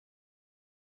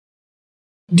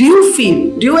Do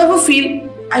you ever feel,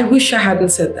 I wish I hadn't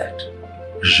said that?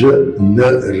 Je ne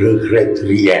regrette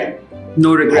rien.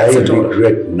 No regrets at all. I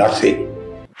regret nothing.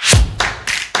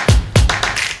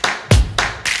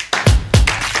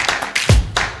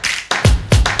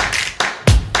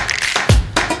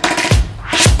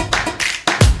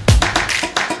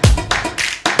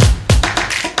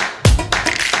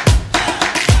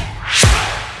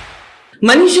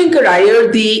 Mani Shankar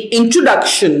Aiyar, the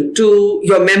introduction to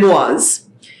your memoirs,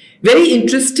 very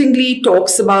interestingly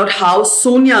talks about how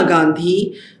Sonia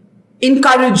Gandhi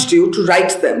encouraged you to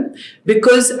write them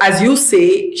because, as you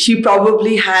say, she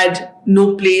probably had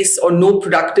no place or no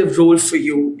productive role for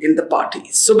you in the party.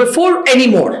 So before we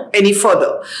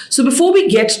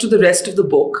get to the rest of the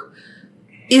book,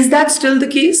 is that still the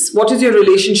case? What is your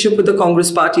relationship with the Congress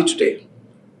party today?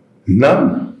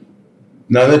 None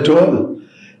at all.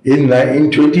 In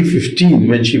 2015,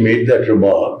 when she made that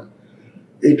remark,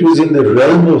 it was in the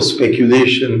realm of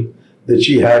speculation that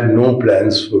she had no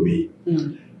plans for me.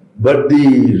 But the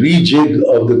rejig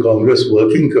of the Congress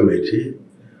Working Committee,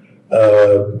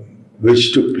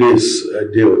 which took place a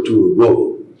day or two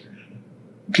ago,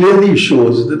 clearly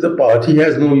shows that the party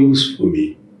has no use for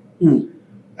me.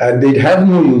 And they'd have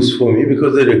no use for me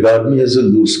because they regard me as a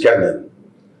loose cannon.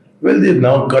 Well, they've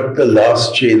now cut the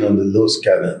last chain on the loose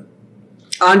cannon.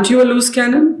 Aren't you a loose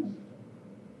cannon?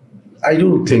 I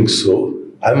don't think so.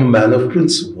 I'm a man of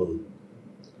principle.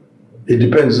 It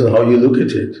depends on how you look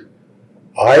at it.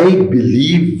 I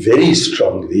believe very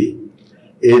strongly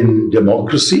in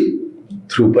democracy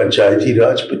through Panchayati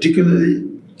Raj, particularly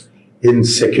in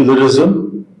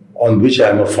secularism, on which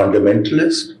I'm a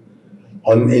fundamentalist,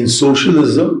 in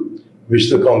socialism, which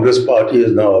the Congress party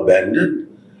has now abandoned,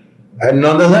 and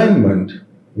non-alignment,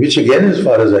 which again, as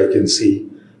far as I can see,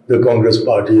 the Congress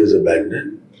party has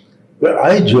abandoned. But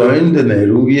I joined the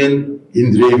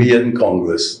Nehru-Indira-Rajiv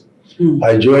Congress.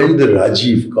 I joined the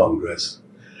Rajiv Congress.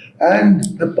 And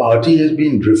the party has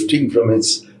been drifting from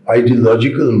its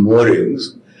ideological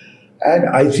moorings. And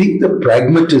I think the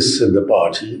pragmatists in the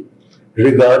party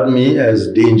regard me as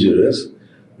dangerous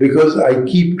because I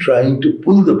keep trying to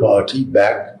pull the party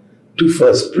back to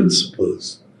first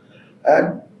principles.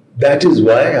 And that is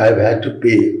why I've had to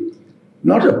pay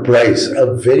not a price,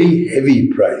 a very heavy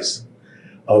price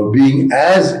of being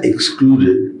as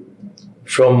excluded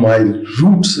from my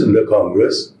roots in the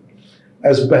Congress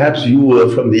as perhaps you were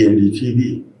from the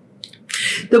NDTV.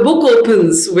 The book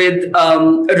opens with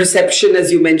a reception,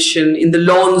 as you mentioned, in the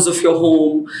lawns of your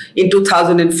home in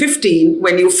 2015,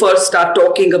 when you first start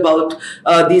talking about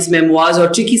these memoirs, or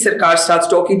Chiki Sarkar starts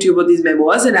talking to you about these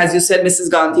memoirs, and as you said, Mrs.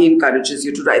 Gandhi encourages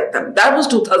you to write them. That was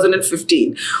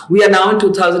 2015. We are now in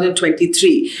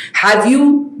 2023. Have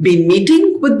you been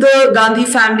meeting with the Gandhi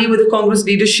family, with the Congress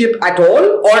leadership at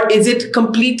all, or is it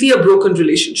completely a broken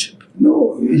relationship?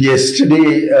 No,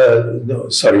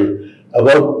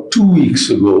 about 2 weeks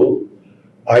ago,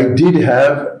 I did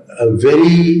have a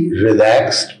very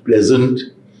relaxed, pleasant,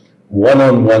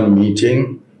 one-on-one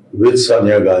meeting with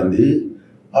Sonia Gandhi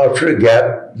after a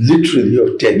gap literally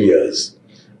of 10 years.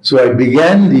 So I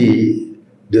began the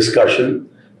discussion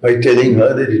by telling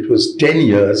her that it was 10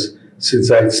 years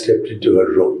since I had stepped into her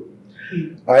room.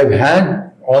 I've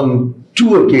had on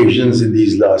 2 occasions in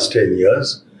these last 10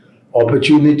 years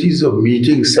opportunities of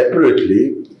meeting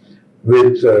separately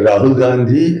with Rahul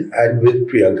Gandhi and with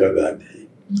Priyanka Gandhi.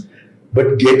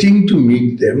 But getting to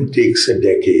meet them takes a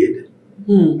decade.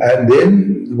 And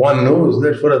then one knows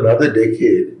that for another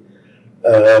decade,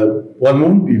 one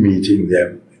won't be meeting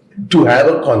them to have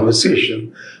a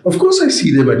conversation. Of course, I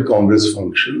see them at Congress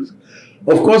functions.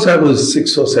 Of course, I was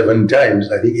 6 or 7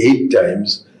 times, I think 8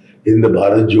 times, in the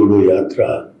Bharat Jodo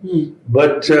Yatra,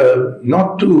 but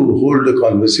not to hold a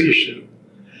conversation.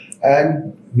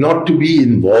 And not to be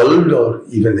involved, or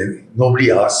even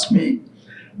nobody asks me.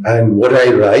 And what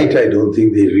I write, I don't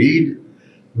think they read,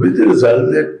 with the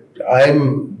result that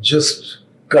I'm just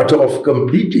cut off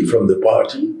completely from the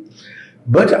party.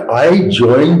 But I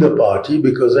joined the party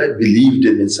because I believed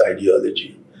in its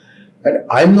ideology. And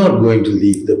I'm not going to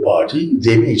leave the party.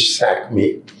 They may sack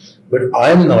me, but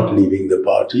I'm not leaving the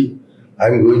party.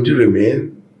 I'm going to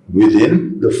remain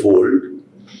within the fold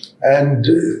and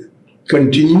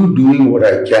continue doing what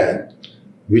I can,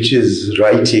 which is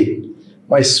writing.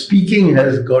 My speaking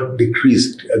has got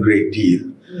decreased a great deal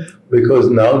because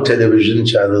now television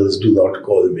channels do not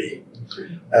call me.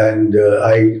 And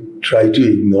I try to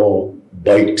ignore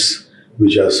bites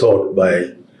which are sought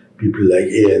by people like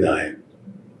ANI.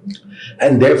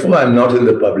 And therefore, I'm not in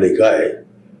the public eye.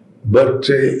 But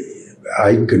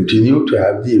I continue to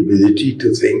have the ability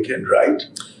to think and write.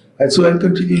 And so I'll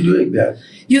continue doing that.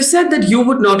 You said that you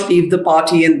would not leave the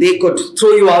party and they could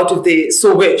throw you out if they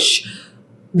so wish.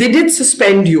 They did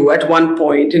suspend you at one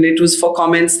point, and it was for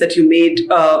comments that you made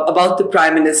about the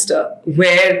Prime Minister,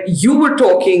 where you were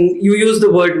talking, you used the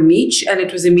word niche, and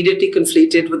it was immediately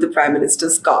conflated with the Prime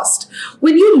Minister's caste.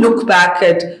 When you look back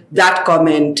at that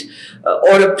comment,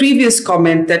 or a previous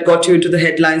comment that got you into the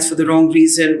headlines for the wrong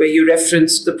reason, where you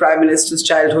referenced the Prime Minister's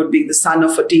childhood being the son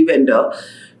of a tea vendor,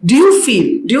 do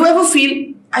you ever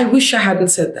feel, I wish I hadn't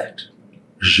said that?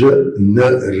 Je ne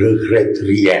regrette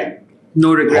rien.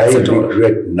 No regrets at all. I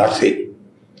regret nothing.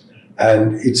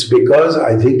 And it's because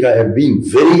I think I have been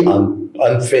very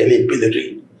unfairly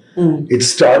pilloried. It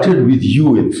started with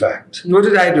you, in fact. What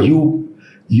did I do?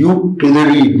 You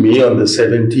pilloried me on the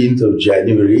 17th of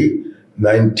January,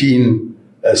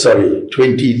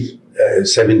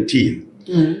 2017,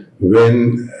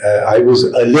 when I was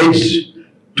alleged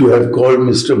to have called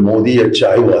Mr. Modi a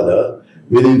chaiwala,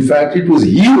 when in fact it was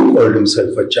he who called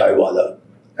himself a chaiwala.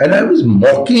 And I was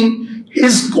mocking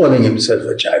his calling himself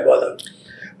a chaiwala.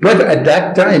 But at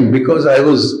that time, because I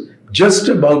was just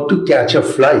about to catch a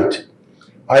flight,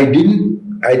 I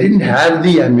didn't have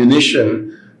the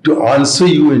ammunition to answer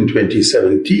you in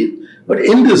 2017. But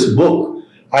in this book,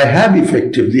 I have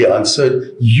effectively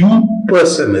answered you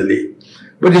personally.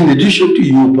 But in addition to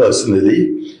you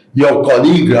personally, your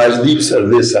colleague Rajdeep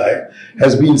Sardesai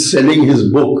has been selling his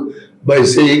book by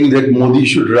saying that Modi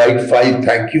should write 5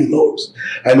 thank you notes.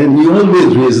 And then he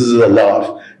always raises a laugh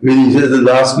when he says the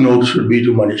last note should be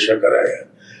to Mani Shankar Aiyar.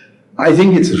 I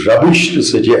think it's rubbish to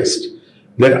suggest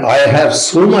that I have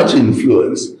so much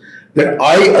influence that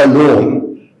I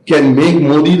alone can make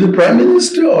Modi the Prime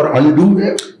Minister or undo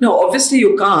him. No, obviously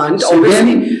you can't. So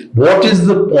then, what is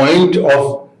the point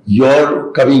of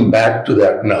your coming back to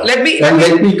that now? Let me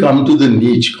come to the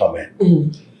niche comment.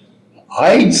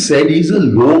 I said he's a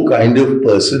low kind of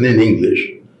person in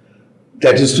English.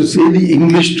 That is to say, the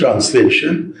English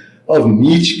translation of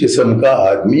niche kisam ka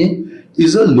aadmi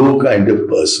is a low kind of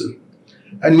person.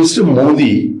 And Mr.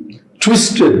 Modi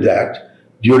twisted that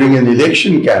during an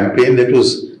election campaign that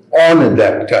was on at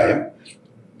that time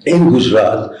in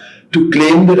Gujarat to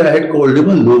claim that I had called him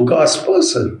a low caste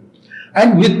person.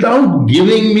 And without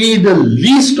giving me the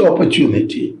least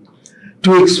opportunity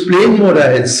to explain what I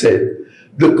had said,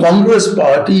 the Congress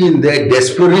party, in their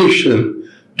desperation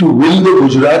to win the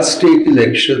Gujarat state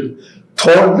election,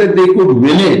 thought that they could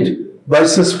win it by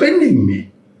suspending me.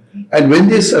 And when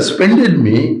they suspended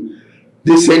me,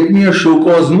 they sent me a show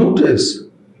cause notice.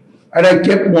 And I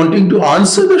kept wanting to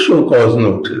answer the show cause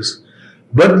notice.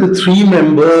 But the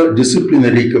 3-member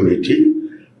disciplinary committee,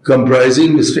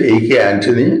 comprising Mr. A.K.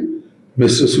 Antony,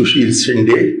 Mr. Sushil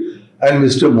Shinde, and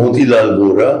Mr. Motilal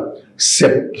Vora,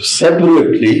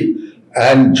 separately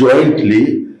and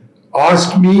jointly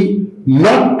asked me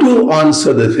not to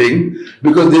answer the thing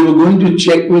because they were going to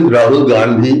check with Rahul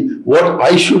Gandhi what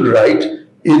I should write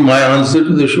in my answer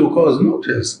to the show cause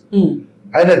notice. And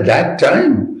at that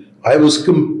time, I was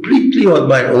completely on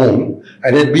my own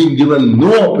and had been given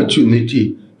no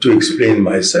opportunity to explain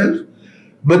myself.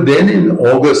 But then in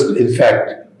August, in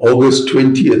fact, August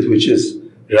 20th, which is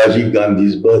Rajiv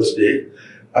Gandhi's birthday,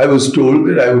 I was told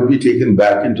that I would be taken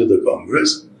back into the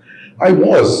Congress. I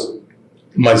was.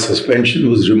 My suspension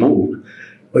was removed.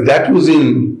 But that was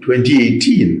in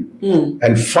 2018.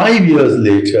 And 5 years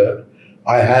later,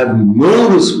 I have no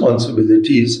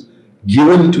responsibilities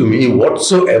given to me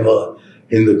whatsoever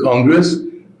in the Congress.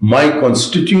 My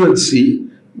constituency,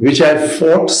 which I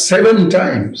fought 7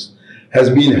 times, has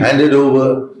been handed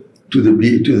over to the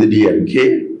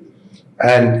DMK.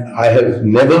 And I have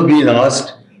never been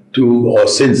asked to, or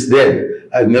since then,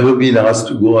 I've never been asked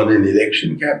to go on an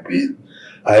election campaign.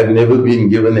 I have never been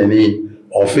given any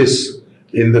office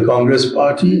in the Congress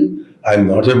party. I'm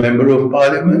not a member of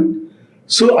parliament.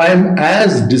 So I'm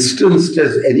as distanced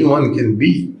as anyone can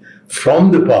be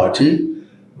from the party.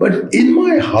 But in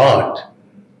my heart,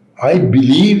 I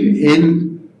believe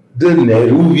in the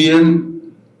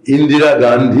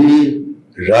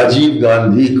Nehru-Indira-Rajiv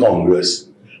Gandhi Congress.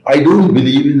 I don't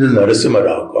believe in the Narasimha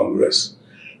Rao Congress.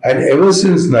 And ever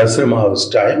since Narasimha Rao's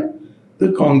time,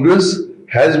 the Congress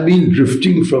has been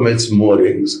drifting from its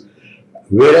moorings,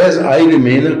 whereas I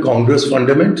remain a Congress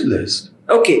fundamentalist.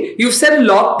 Okay, you've said a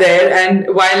lot there, and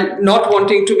while not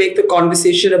wanting to make the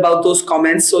conversation about those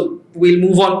comments, so we'll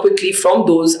move on quickly from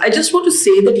those, I just want to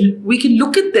say that we can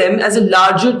look at them as a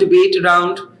larger debate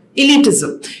around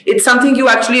elitism. It's something you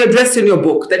actually address in your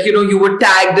book, that, you know, you were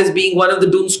tagged as being one of the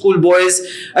Doon school boys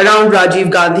around Rajiv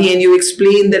Gandhi, and you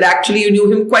explained that actually you knew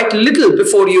him quite little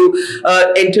before you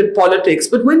entered politics.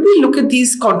 But when we look at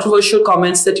these controversial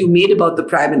comments that you made about the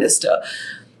Prime Minister,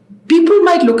 people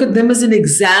might look at them as an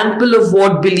example of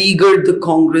what beleaguered the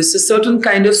Congress, a certain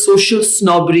kind of social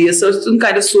snobbery, a certain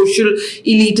kind of social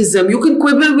elitism. You can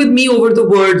quibble with me over the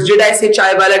words, did I say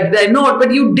chaiwala, did I not?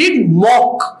 But you did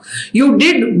mock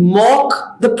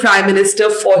the Prime Minister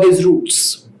for his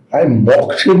roots. I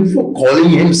mocked him for calling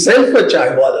himself a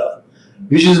chaiwala,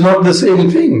 which is not the same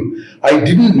thing. I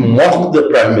didn't mock the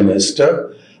Prime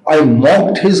Minister. I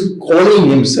mocked his calling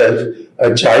himself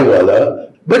a chaiwala,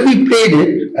 but he played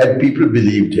it and people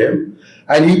believed him.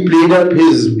 And he played up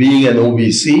his being an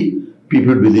OBC,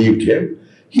 people believed him.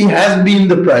 He has been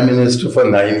the Prime Minister for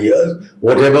 9 years,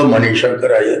 whatever Mani Shankar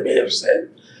Aiyar may have said.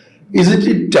 Isn't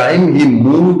it time he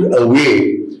moved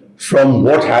away from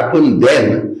what happened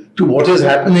then to what is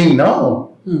happening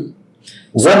now?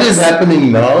 What is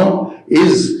happening now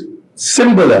is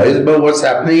symbolized by what's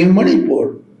happening in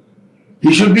Manipur.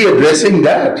 He should be addressing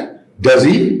that. Does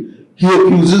he? He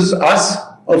accuses us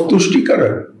of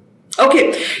Tushtikaran.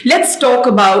 Okay, let's talk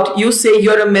about, you say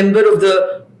you're a member of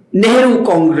the Nehru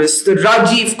Congress, the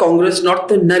Rajiv Congress, not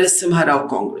the Narasimha Rao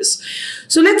Congress.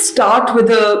 So let's start with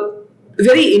a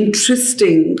very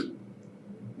interesting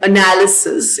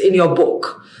analysis in your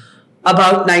book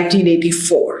about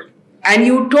 1984. And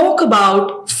you talk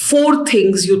about 4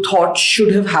 things you thought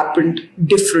should have happened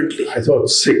differently. I thought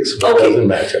 6, but it doesn't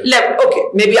matter. Okay,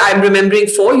 maybe I'm remembering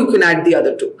 4, you can add the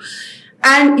other 2.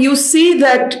 And you say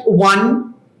that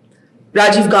 1,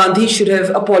 Rajiv Gandhi should have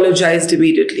apologized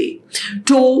immediately.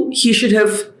 2, he should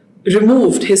have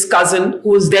removed his cousin, who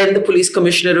was then the police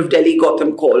commissioner of Delhi,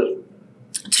 Gautam Kaul.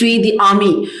 3, the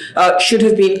army should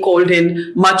have been called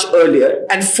in much earlier.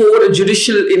 And 4, a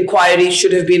judicial inquiry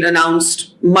should have been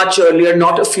announced much earlier,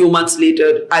 not a few months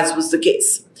later, as was the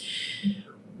case.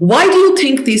 Why do you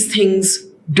think these things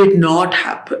did not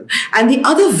happen? And the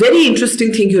other very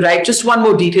interesting thing you write, just one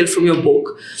more detail from your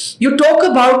book, you talk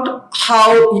about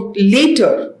how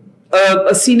later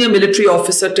a senior military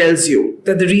officer tells you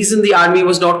that the reason the army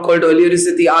was not called earlier is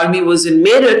that the army was in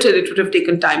Meerut and it would have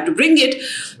taken time to bring it.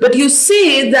 But you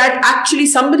say that actually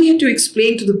somebody had to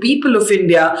explain to the people of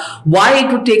India why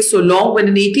it would take so long when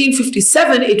in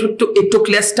 1857 it took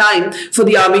less time for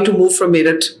the army to move from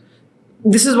Meerut.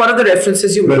 This is one of the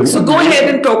references you make. So go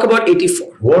ahead and talk about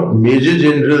 84. What Major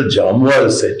General Jamwal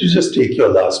said, to just take your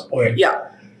last point,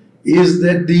 is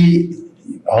that the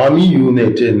army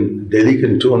unit in Delhi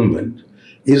cantonment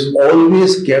is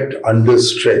always kept under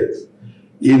strength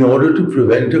in order to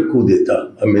prevent a coup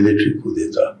d'etat, a military coup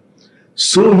d'etat.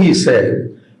 So he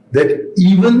said that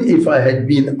even if I had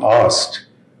been asked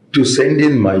to send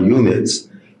in my units,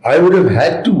 I would have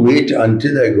had to wait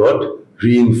until I got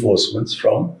reinforcements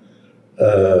from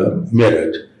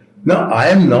Meerut. Now, I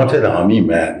am not an army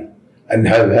man and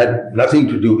have had nothing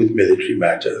to do with military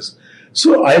matters.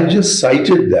 So I've just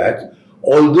cited that,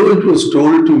 although it was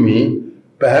told to me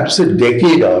perhaps a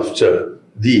decade after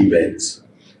the events.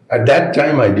 At that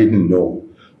time, I didn't know.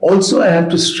 Also, I have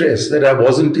to stress that I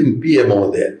wasn't in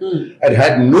PMO then. I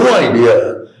had no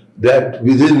idea that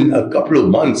within a couple of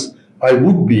months, I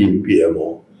would be in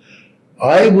PMO.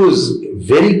 I was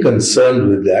very concerned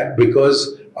with that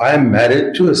because I am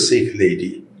married to a Sikh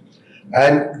lady.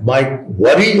 And my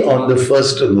worry on the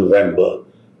 1st of November,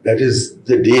 that is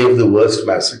the day of the worst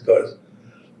massacres,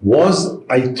 was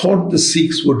I thought the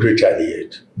Sikhs would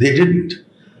retaliate. They didn't.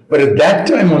 But at that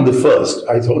time on the 1st,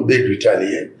 I thought they'd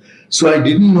retaliate. So I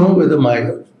didn't know whether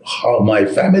how my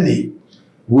family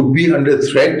would be under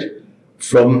threat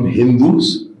from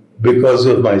Hindus because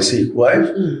of my Sikh wife,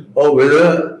 or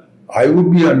whether I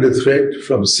would be under threat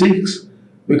from Sikhs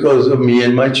because of me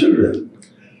and my children.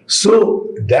 So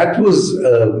that was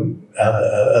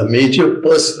a major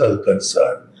personal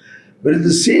concern. But at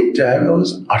the same time, I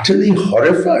was utterly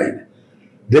horrified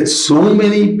that so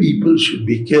many people should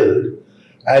be killed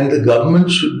and the government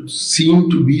should seem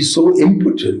to be so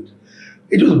impotent.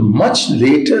 It was much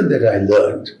later that I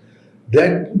learned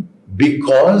that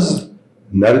because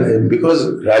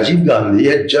Rajiv Gandhi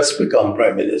had just become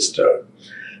Prime Minister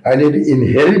and had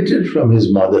inherited from his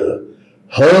mother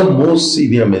her most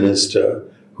senior minister,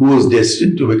 who was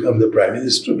destined to become the Prime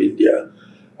Minister of India,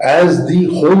 as the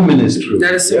Home Minister of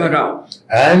Narasimha Rao,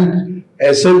 and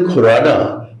S.L.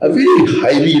 Khurana, a very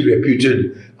highly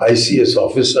reputed ICS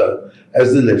officer,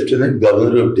 as the Lieutenant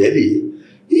Governor of Delhi.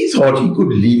 He thought he could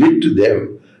leave it to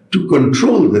them to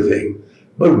control the thing.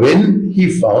 But when he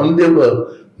found they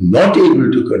were not able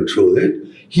to control it,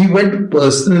 he went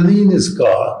personally in his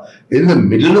car in the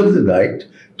middle of the night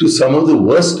to some of the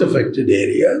worst affected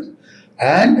areas.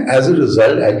 And as a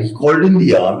result, and he called in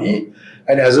the army,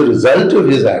 and as a result of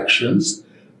his actions,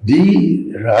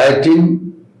 the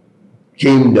rioting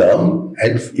came down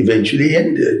and eventually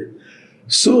ended.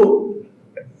 So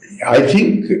I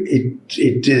think they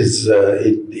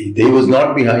was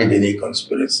not behind any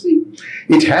conspiracy.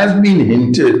 It has been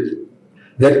hinted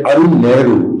that Arun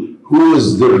Nehru, who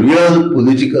was the real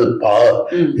political power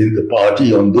in the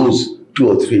party on those 2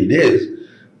 or 3 days,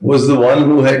 was the one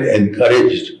who had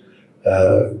encouraged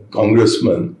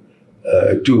congressmen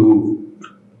to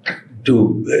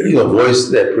voice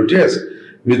their protest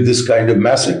with this kind of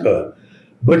massacre.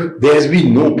 But there has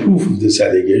been no proof of this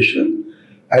allegation,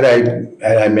 and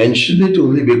I mention it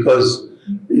only because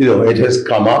it has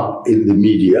come up in the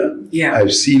media. Yeah.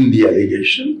 I've seen the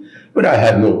allegation, but I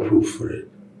have no proof for it.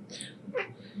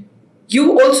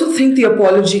 You also think the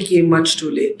apology came much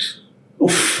too late? Oh,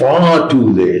 far too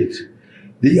late.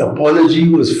 The apology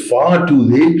was far too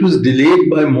late. It was delayed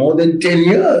by more than 10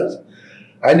 years.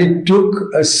 And it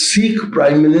took a Sikh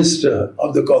Prime Minister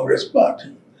of the Congress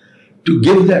Party to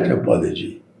give that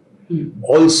apology.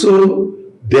 Also,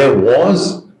 there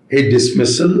was a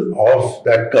dismissal of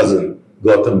that cousin,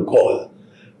 Gautam Kaul.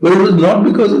 But it was not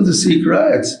because of the Sikh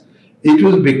riots. It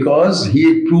was because he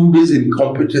had proved his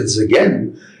incompetence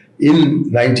again in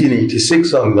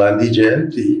 1986 on Gandhi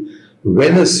Jayanti,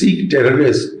 when a Sikh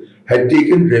terrorist had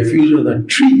taken refuge on a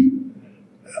tree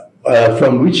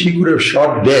from which he could have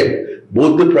shot dead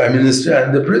both the Prime Minister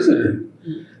and the President.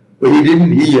 But he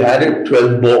didn't. He had a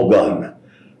 12-bore gun.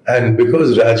 And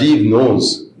because Rajiv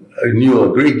knew a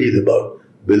great deal about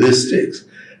ballistics,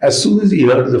 as soon as he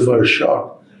heard the first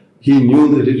shot, he knew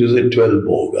that it was a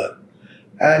 12-bore gun.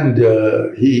 And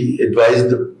he advised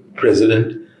the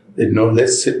President that, no,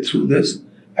 let's sit through this,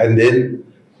 and then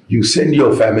you send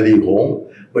your family home,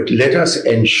 but let us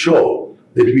ensure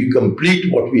that we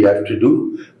complete what we have to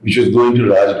do, which was going to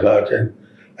Rajghat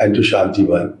and to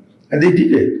Shantivan. And they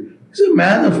did it. He's a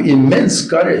man of immense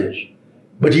courage,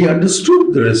 but he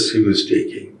understood the risks he was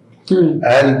taking.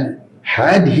 And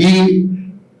had he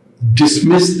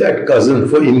dismissed that cousin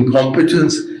for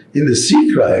incompetence in the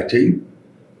Sikh rioting,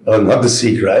 not the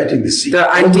Sikh rioting, the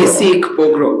anti-Sikh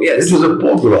pogrom, yes. It was a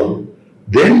pogrom.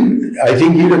 Then I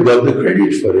think he'd have got the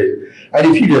credit for it. And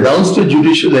if he'd announced a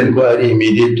judicial inquiry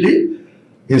immediately,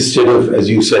 instead of, as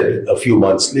you said, a few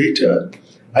months later,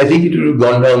 I think it would have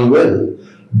gone down well.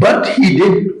 But he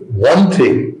did one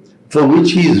thing for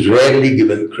which he is rarely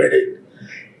given credit.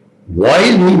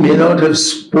 While he may not have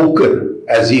spoken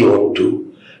as he ought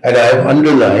to, and I have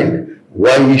underlined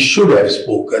why he should have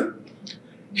spoken,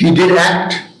 he did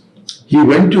act. He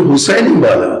went to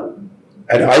Husainiwala,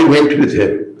 and I went with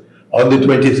him on the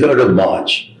 23rd of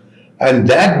March. And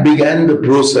that began the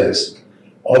process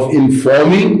of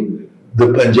informing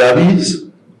the Punjabis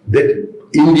that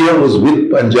India was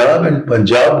with Punjab and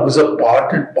Punjab was a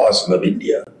part and parcel of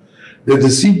India. That the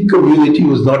Sikh community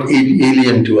was not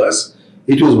alien to us,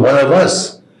 it was one of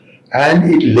us.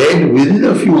 And it led within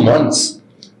a few months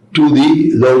to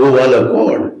the Longowal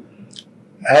Accord.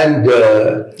 And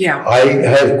I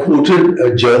have quoted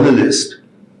a journalist,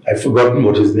 I've forgotten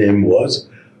what his name was,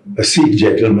 a Sikh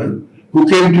gentleman, who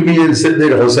came to me and said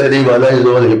that Husainiwala is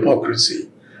all hypocrisy.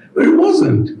 But it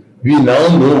wasn't. We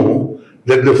now know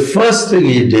that the first thing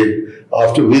he did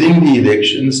after winning the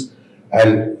elections,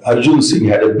 and Arjun Singh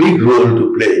had a big role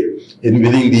to play in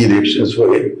winning the elections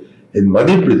for him in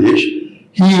Madhya Pradesh,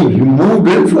 he removed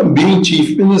him from being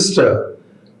chief minister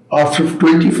after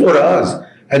 24 hours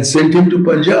and sent him to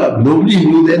Punjab. Nobody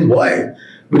knew then why.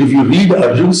 But if you read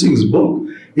Arjun Singh's book,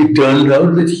 it turned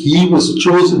out that he was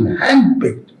chosen,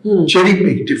 handpicked,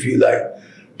 cherry-picked, if you like,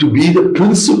 to be the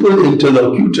principal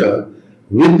interlocutor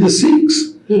with the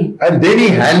Sikhs. And then he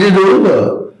handed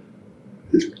over,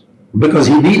 because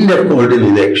he didn't have called an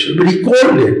election, but he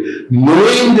called it,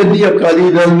 knowing that the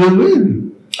Akali Dal will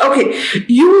win. Okay,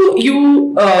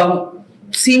 you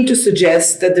seem to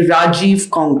suggest that the Rajiv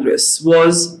Congress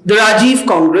was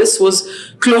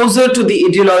closer to the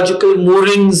ideological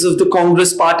moorings of the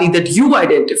Congress party that you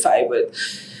identify with.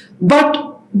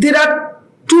 But there are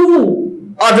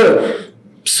two other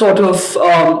sort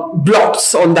of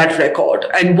blots on that record.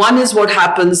 And one is what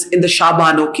happens in the Shah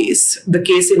Bano case, the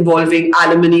case involving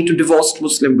alimony to divorced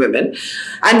Muslim women.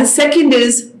 And the second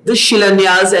is the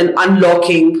Shilanyas and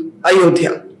unlocking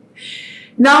Ayodhya.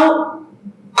 Now,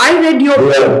 I read your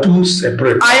book. They are two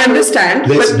separate. I understand.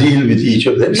 Let's deal with each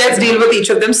of them. Let's deal with each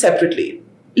of them separately.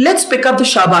 Let's pick up the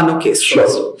Shah Bano case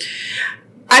first. Sure.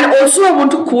 And also I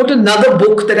want to quote another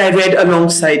book that I read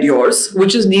alongside yours,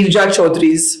 which is Neerja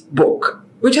Chaudhary's book,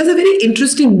 which has a very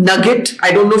interesting nugget.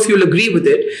 I don't know if you'll agree with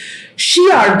it.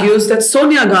 She argues that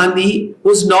Sonia Gandhi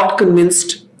was not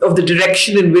convinced of the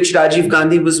direction in which Rajiv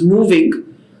Gandhi was moving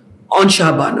on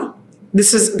Shah Bano.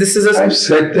 This is I've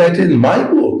said that in my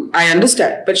book. I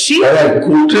understand. But she... And I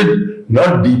quoted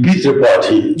not D.P.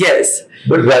 Tripathi, yes,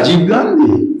 but Rajiv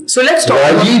Gandhi. So let's talk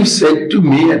Rajiv said to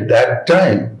me at that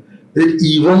time that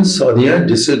even Sonia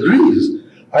disagrees.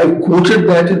 I quoted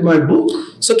that in my book.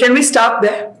 So can we start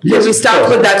there? Yes, can we start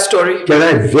with that story? Can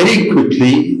I very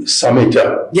quickly sum it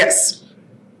up? Yes.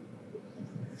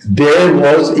 There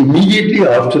was immediately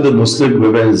after the Muslim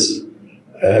Women's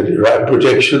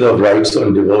Protection of Rights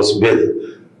on Divorce Bill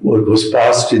was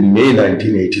passed in May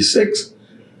 1986.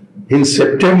 In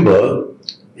September,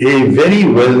 a very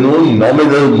well-known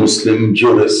nominal Muslim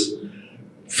jurist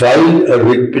filed a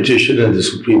writ petition in the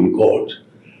Supreme Court,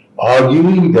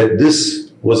 arguing that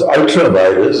this was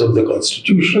ultra-virus of the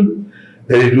Constitution,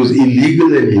 that it was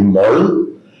illegal and immoral,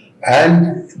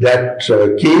 and that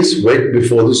case went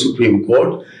before the Supreme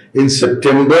Court in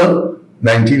September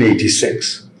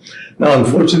 1986. Now,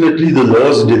 unfortunately, the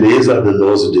law's delays are the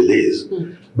law's delays.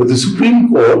 But the Supreme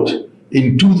Court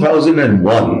in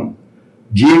 2001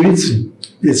 gave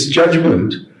its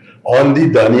judgment on the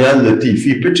Dania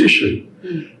Latifi petition.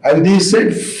 And they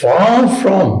said, far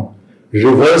from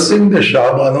reversing the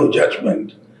Shah Bano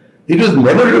judgment, it was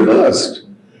never reversed.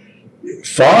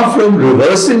 Far from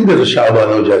reversing the Shah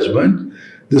Bano judgment,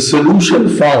 the solution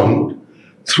found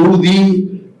through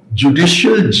the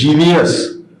judicial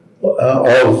genius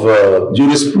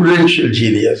jurisprudential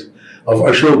genius of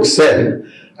Ashok Sen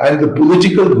and the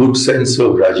political good sense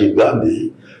of Rajiv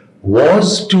Gandhi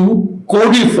was to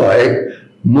codify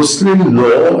Muslim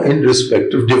law in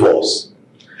respect of divorce,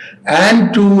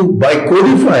 and to, by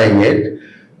codifying it,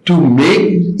 to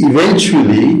make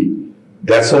eventually,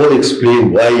 that's all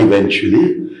explained why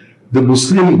eventually, the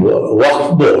Muslim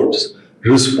Waqf boards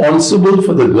responsible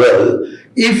for the girl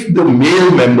if the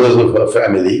male members of her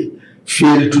family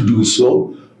fail to do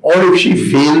so, or if she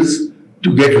fails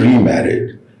to get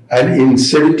remarried. And in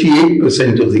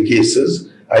 78% of the cases,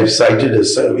 I've cited a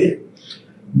survey,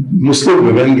 Muslim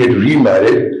women get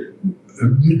remarried,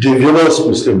 divorced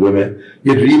Muslim women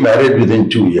get remarried within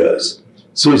 2 years.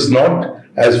 So it's not,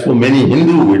 as for many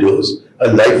Hindu widows,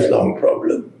 a lifelong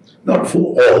problem. Not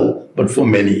for all, but for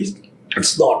many,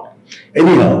 it's not.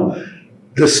 Anyhow,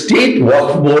 the state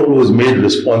Waqf board was made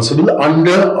responsible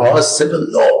under our civil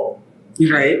law.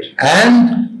 Right.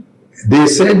 And they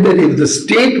said that if the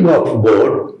state Waqf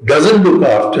board doesn't look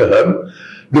after her,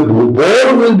 the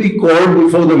board will be called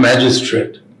before the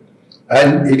magistrate,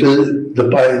 and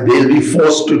they'll be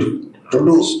forced to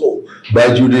do so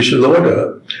by judicial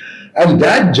order. And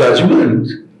that judgment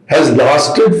has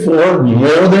lasted for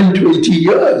more than 20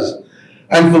 years.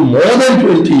 And for more than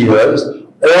 20 years,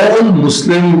 all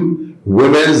Muslim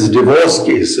women's divorce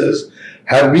cases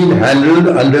have been handled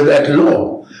under that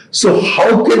law. So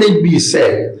how can it be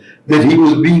said that he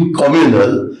was being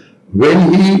communal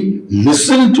when he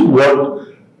listened to what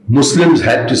Muslims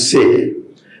had to say,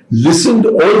 listened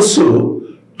also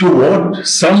to what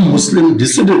some Muslim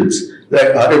dissidents like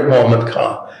Arif Muhammad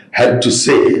Khan had to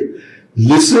say,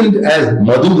 listened, as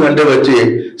Madhu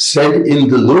Dandavate said in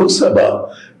the Lok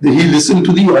Sabha, that he listened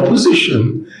to the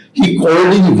opposition. He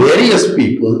called in various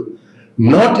people,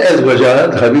 not as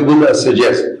Wajahat Habibullah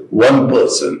suggests, one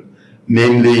person,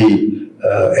 namely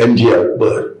M.J.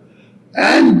 Akbar.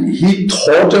 And he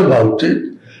thought about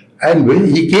it, and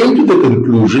when he came to the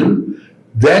conclusion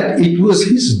that it was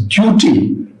his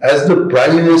duty as the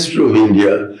Prime Minister of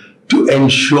India to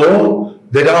ensure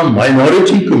that our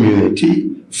minority community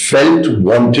felt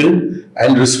wanted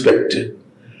and respected.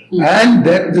 And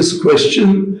that this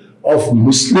question of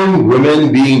Muslim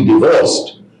women being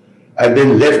divorced and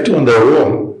then left on their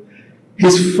own,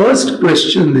 his first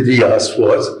question that he asked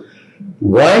was,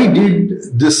 why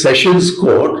did the Sessions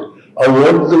Court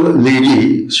award the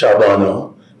lady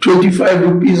Shabana 25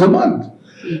 rupees a month?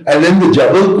 And then the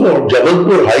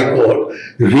Jabalpur High Court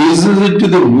raises it to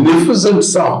the munificent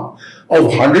sum of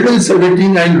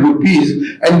 179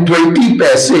 rupees and 20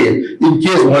 paise in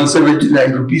case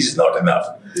 179 rupees is not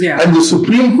enough. Yeah. And the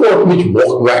Supreme Court, which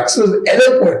waxes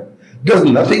eloquent, does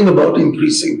nothing about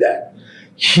increasing that.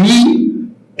 He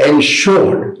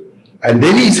ensured, and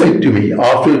then he said to me,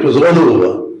 after it was all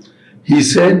over, he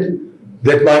said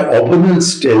that my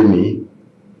opponents tell me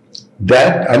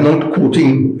that, I'm not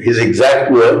quoting his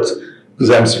exact words because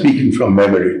I'm speaking from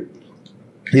memory.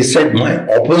 He said, my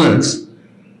opponents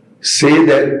say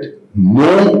that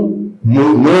no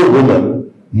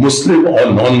woman, Muslim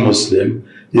or non-Muslim,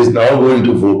 is now going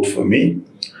to vote for me.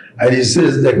 And he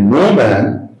says that no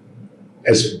man,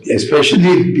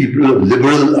 especially people of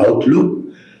liberal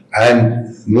outlook,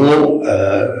 and no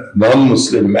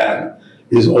non-Muslim man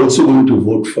is also going to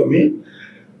vote for me.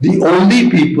 The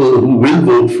only people who will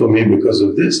vote for me because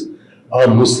of this are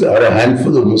a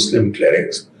handful of Muslim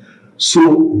clerics So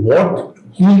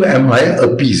whom am I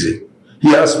appeasing? He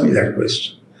asked me that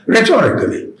question.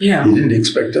 Rhetorically. Yeah. He didn't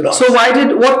expect an answer. So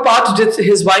what part did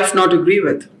his wife not agree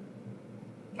with?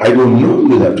 I don't know.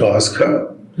 You'll have to ask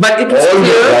her. But it was All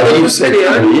clear. that It Rajiv was said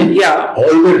clear. to me, Yeah.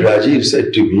 all that Rajiv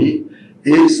said to me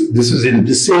is, this is in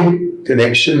the same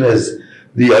connection as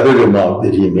the other remark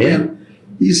that he made.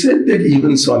 He said that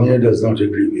even Sonia does not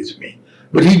agree with me.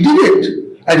 But he did it.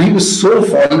 And he was so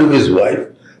fond of his wife,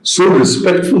 so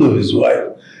respectful of his wife,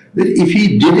 that if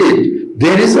he did it,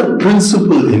 there is a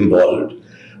principle involved.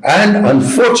 And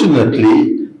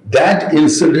unfortunately, that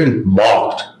incident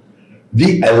marked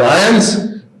the alliance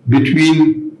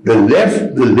between the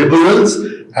left, the liberals,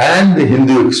 and the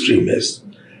Hindu extremists.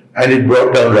 And it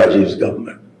brought down Rajiv's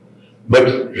government. But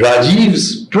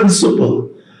Rajiv's principle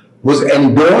was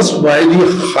endorsed by the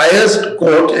highest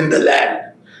court in the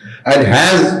land and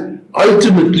has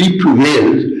ultimately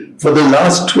prevailed for the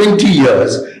last 20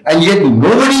 years, and yet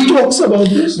nobody talks about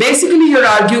this. Basically, you're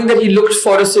arguing that he looked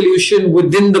for a solution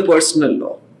within the personal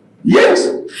law. Yes.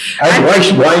 And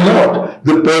why not?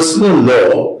 The personal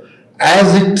law,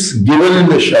 as it's given in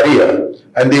the Sharia,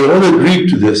 and they all agreed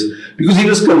to this, because he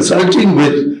was consulting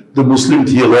with the Muslim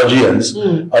theologians,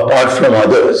 apart from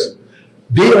others.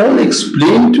 They all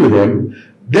explained to him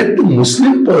that the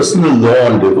Muslim personal law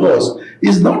on divorce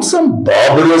is not some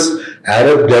barbarous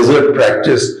Arab desert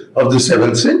practice of the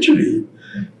 7th century.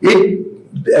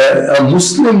 A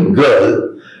Muslim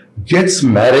girl gets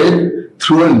married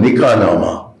through a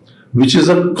nikah-nama, which is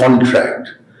a contract.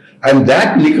 And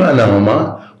that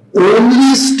nikah-nama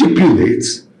only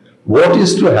stipulates what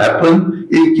is to happen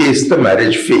in case the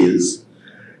marriage fails.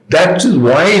 That is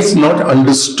why it's not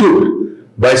understood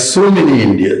by so many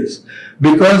Indians.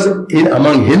 Because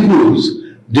among Hindus,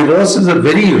 divorce is a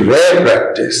very rare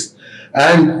practice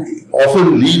and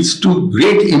often leads to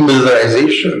great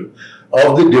immobilization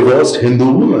of the divorced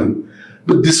Hindu woman.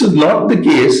 But this is not the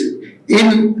case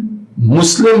in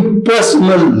Muslim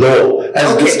personal law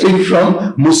as distinct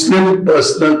from Muslim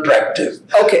personal practice.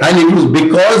 And it was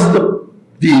because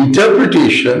the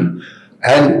interpretation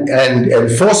and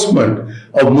enforcement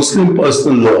of Muslim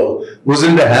personal law was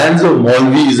in the hands of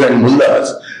Maulvis and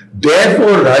Mullahs.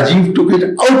 Therefore, Rajiv took it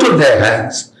out of their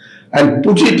hands and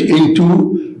put it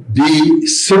into the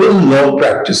civil law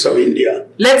practice of India.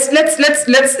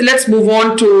 Let's move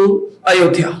on to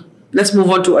Ayodhya. Let's move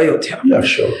on to Ayodhya. Yeah,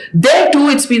 sure. There too,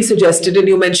 it's been suggested, and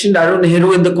you mentioned Arun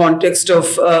Nehru in the context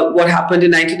of what happened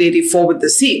in 1984 with the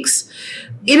Sikhs.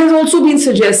 It has also been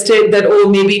suggested that,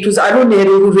 maybe it was Arun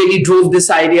Nehru who really drove this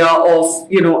idea of,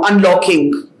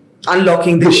 unlocking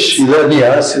the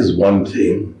Shilanyas is one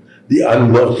thing. The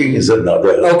unlocking is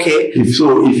another. If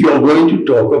you're going to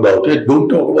talk about it, don't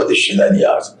talk about the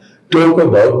Shilanyas. Talk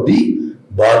about the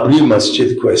Babri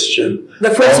Masjid question. The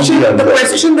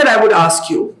question that I would ask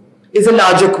you is a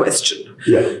larger question.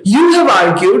 Yeah. You have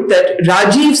argued that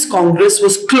Rajiv's Congress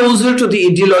was closer to the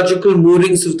ideological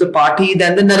moorings of the party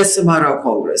than the Narasimha Rao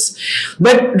Congress.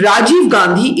 But Rajiv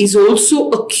Gandhi is also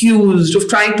accused of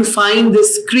trying to find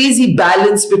this crazy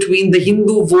balance between the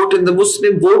Hindu vote and the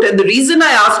Muslim vote. And the reason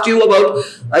I asked you about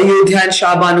Ayodhya and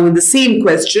Shah Banu in the same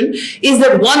question is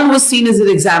that one was seen as an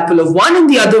example of one and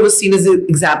the other was seen as an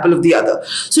example of the other.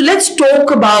 So let's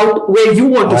talk about where you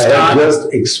want to start. I have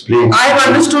just explained. I have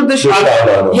understood the Shah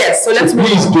Banu. Yes, so let's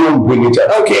please don't bring it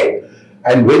up.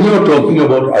 And when you're talking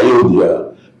about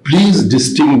Ayodhya, please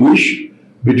distinguish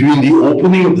between the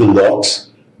opening of the locks,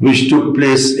 which took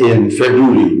place in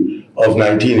February of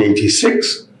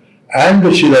 1986, and the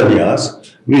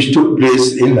Shilanyas, which took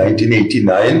place in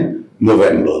 1989,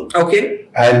 November.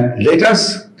 And let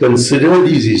us consider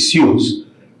these issues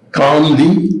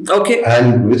calmly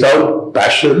and without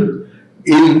passion.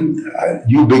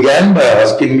 You began by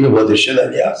asking me about the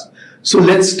Shilanyas. So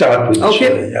let's start with the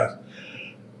Shilanyas.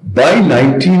 By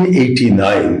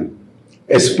 1989,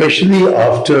 especially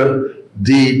after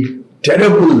the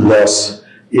terrible loss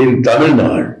in Tamil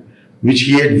Nadu, which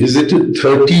he had visited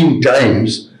 13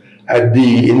 times at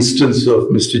the instance of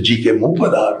Mr. G.K.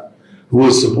 Mupadar, who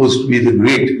was supposed to be the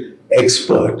great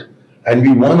expert, and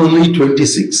we won only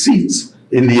 26 seats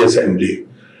in the assembly.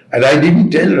 And I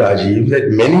didn't tell Rajiv that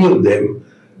many of them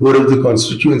were of the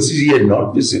constituencies he had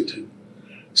not visited.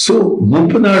 So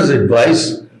Mupadar's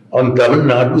advice on Tamil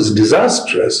Nadu was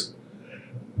disastrous,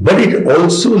 but it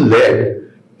also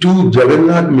led to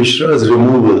Jagannath Mishra's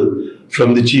removal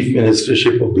from the chief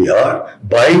ministership of Bihar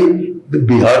by the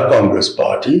Bihar Congress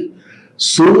party.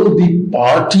 So the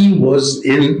party was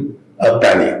in a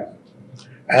panic,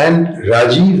 and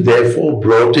Rajiv therefore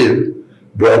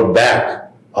brought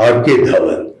back R.K.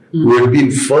 Dhawan, who had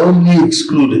been firmly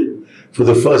excluded for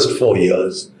the first 4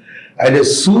 years. And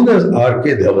as soon as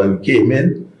R.K. Dhawan came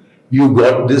in, you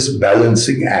got this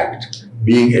balancing act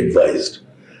being advised.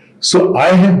 So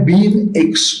I have been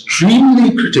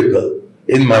extremely critical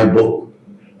in my book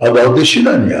about the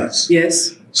Shilanyas.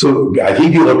 Yes. So I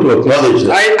think you have to acknowledge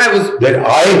that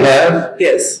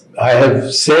I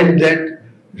have said that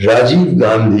Rajiv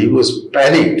Gandhi was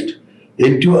panicked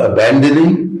into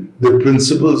abandoning the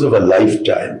principles of a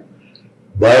lifetime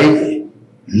by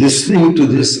listening to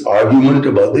this argument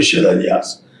about the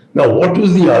Shilanyas. Now, what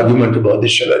was the argument about the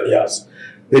Shilanyas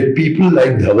that people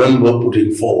like Dhawan were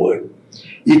putting forward?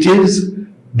 It is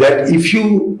that if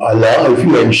you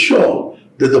ensure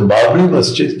that the Babri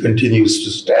Masjid continues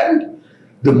to stand,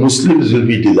 the Muslims will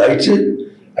be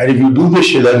delighted, and if you do the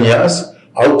Shilanyas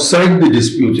outside the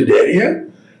disputed area,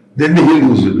 then the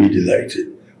Hindus will be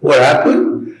delighted. What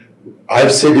happened,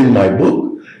 I've said in my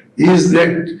book, is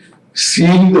that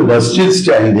seeing the masjid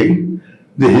standing,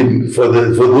 for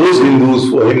those Hindus,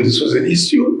 for whom this was an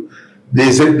issue,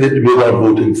 they said that we're not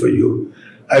voting for you.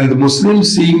 And the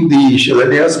Muslims, seeing the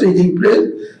Shilanyas taking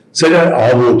place, said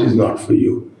our vote is not for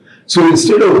you. So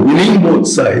instead of winning both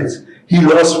sides, he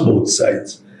lost both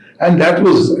sides. And that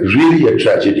was really a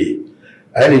tragedy.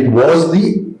 And it was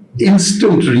the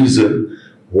instant reason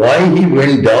why he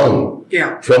went down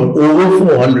from over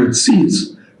 400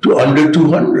 seats to under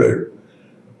 200.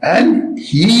 And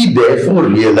he therefore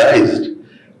realized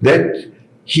that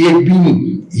he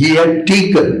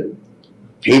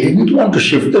didn't want to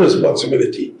shift the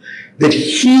responsibility, that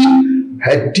he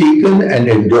had taken and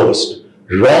endorsed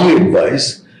wrong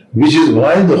advice, which is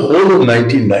why the whole of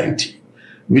 1990,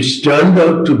 which turned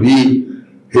out to be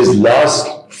his last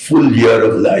full year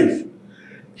of life,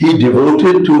 he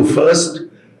devoted to first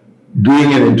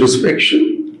doing an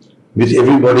introspection with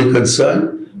everybody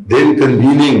concerned, then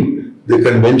convening the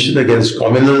Convention Against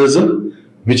Communalism,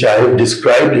 which I have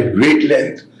described at great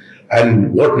length,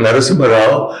 and what Narasimha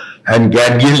Rao and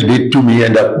Gadgil did to me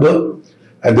and Akbar,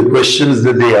 and the questions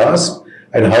that they asked,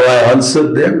 and how I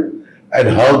answered them, and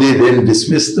how they then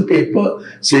dismissed the paper,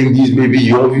 saying these may be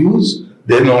your views,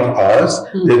 they're not ours,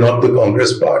 they're not the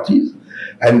Congress parties.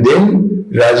 And then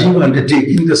Rajiv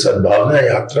undertaking the Sadbhavna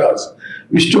Yatras,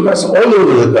 which took us all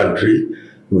over the country,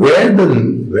 where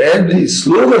the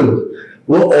slogans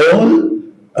were all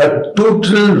a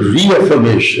total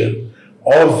reaffirmation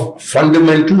of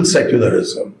fundamental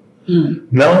secularism.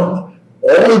 Now,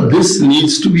 all this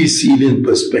needs to be seen in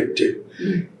perspective.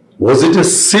 Was it a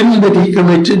sin that he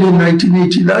committed in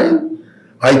 1989?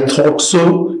 I thought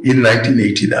so in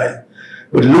 1989.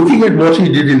 But looking at what he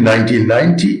did in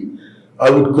 1990, I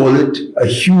would call it a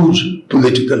huge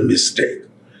political mistake.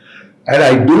 And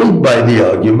I don't buy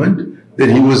the argument that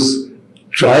he was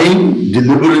trying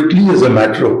deliberately as a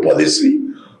matter of policy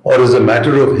or as a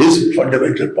matter of his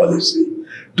fundamental policy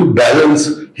to balance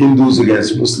Hindus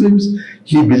against Muslims.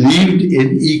 He believed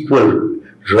in equal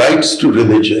rights to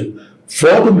religion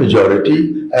for the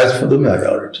majority as for the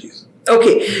minorities.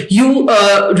 Okay, you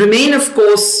remain, of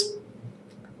course,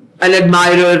 an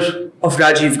admirer of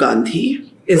Rajiv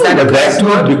Gandhi. Is that a that's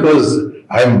not because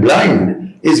I'm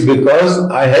blind. It's because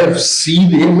I have seen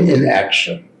him in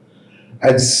action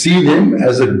and seen him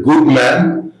as a good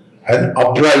man, an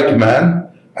upright man,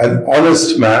 an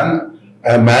honest man,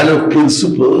 a man of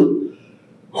principle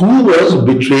who was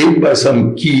betrayed by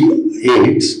some key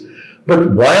aides.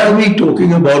 But why are we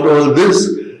talking about all this?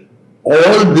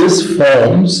 All this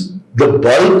forms the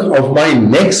bulk of my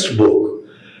next book.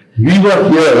 We were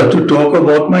here to talk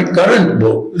about my current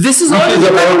book. This is all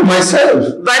about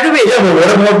myself. By the way, yeah, but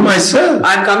what about myself?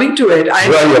 I'm coming to it.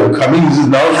 You're coming. This is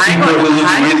now.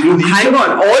 Hang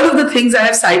on. All of the things I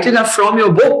have cited are from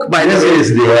your book. By the way, yes,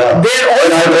 they are.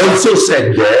 And I've also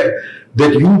said there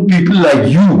that you people like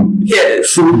you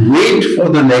should wait for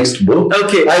the next book.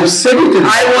 Okay, I've said it.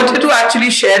 I wanted to actually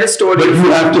share a story. But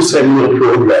you have to sell your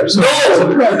program. So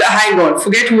no, hang on.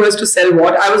 Forget who has to sell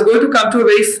what. I was going to come to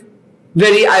a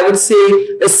very, I would say,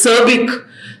 acerbic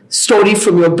story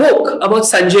from your book about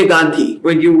Sanjay Gandhi.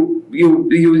 When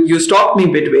you stopped me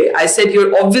midway, I said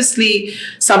you're obviously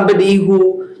somebody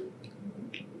who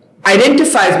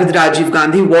identifies with Rajiv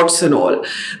Gandhi, what's and all.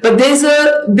 But there's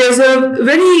a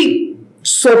very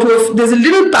there's a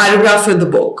little paragraph in the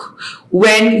book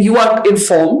when you are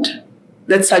informed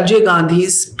that Sanjay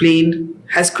Gandhi's plane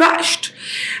has crashed.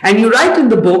 And you write in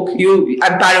the book,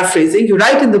 I'm paraphrasing, you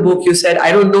write in the book, you said,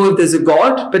 I don't know if there's a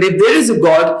God, but if there is a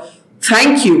God,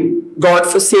 thank you, God,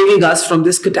 for saving us from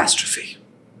this catastrophe.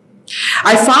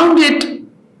 I found it,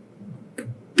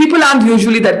 people aren't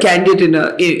usually that candid in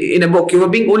a book. You were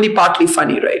being only partly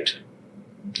funny, right?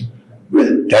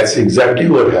 Well, that's exactly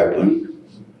what happened.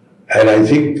 And I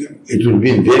think it would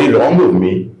be very wrong of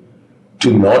me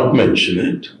to not mention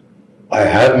it. I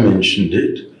have mentioned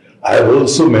it. I have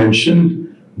also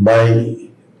mentioned my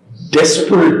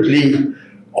desperately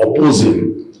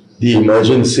opposing the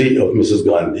emergency of Mrs.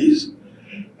 Gandhi's.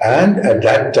 And at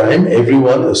that time,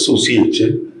 everyone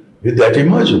associated with that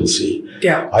emergency.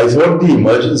 Yeah. I thought the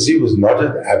emergency was not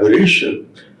an aberration,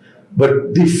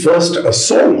 but the first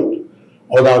assault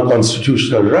on our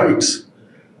constitutional rights.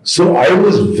 So I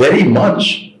was very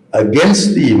much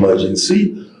against the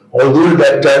emergency, although at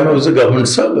that time I was a government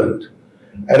servant.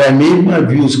 And I made my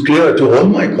views clear to all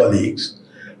my colleagues.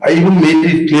 I even made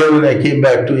it clear when I came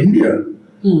back to India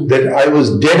that I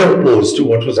was dead opposed to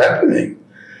what was happening.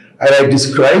 And I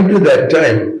described at that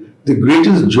time the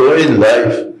greatest joy in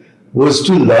life was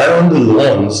to lie on the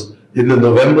lawns in the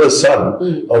November sun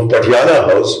of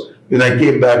Patiala House when I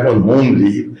came back on home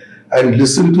leave and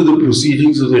listen to the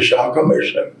proceedings of the Shah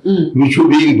Commission, which were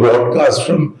being broadcast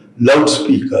from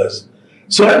loudspeakers.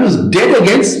 So I was dead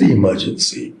against the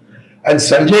emergency. And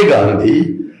Sanjay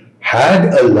Gandhi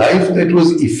had a life that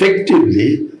was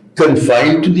effectively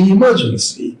confined to the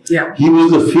emergency. Yeah. He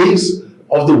was the face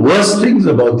of the worst things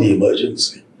about the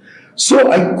emergency.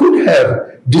 So I could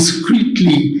have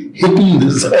discreetly hidden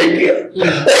this idea,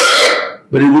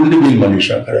 but it wouldn't have been Mani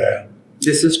Shankar Aiyar.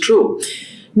 This is true.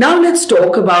 Now let's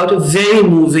talk about a very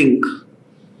moving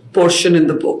portion in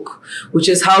the book, which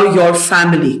is how your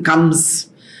family comes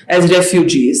as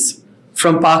refugees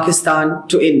from Pakistan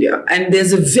to India. And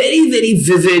there's a very, very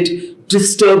vivid,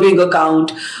 disturbing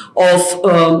account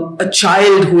of a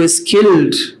child who is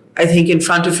killed, I think, in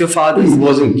front of your father. He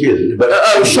wasn't killed, but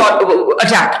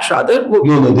attacked rather.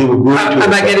 No, they were going to.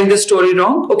 Am I getting this story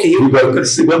wrong? Okay, but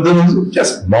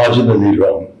just marginally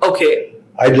wrong. Okay.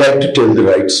 I'd like to tell the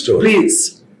right story.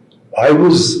 Please. I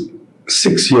was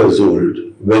 6 years old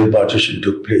when partition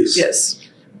took place. Yes.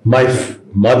 My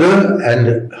mother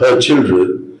and her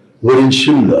children were in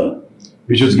Shimla,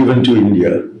 which was given to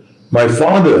India. My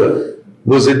father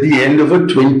was at the end of a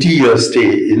 20-year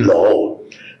stay in Lahore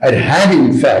and had,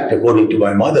 in fact, according to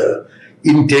my mother,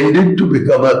 intended to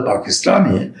become a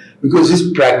Pakistani because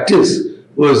his practice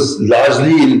was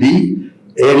largely in the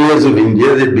areas of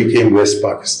India that became West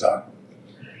Pakistan.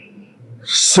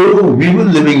 So we were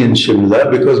living in Shimla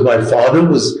because my father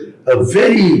was a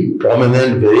very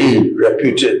prominent, very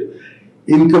reputed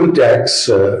income tax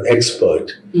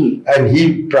expert. And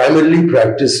he primarily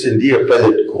practiced in the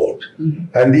appellate court.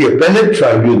 And the appellate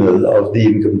tribunal of the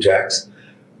income tax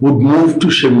would move to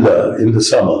Shimla in the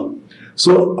summer.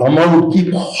 So Amma would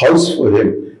keep house for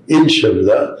him in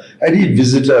Shimla and he'd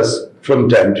visit us from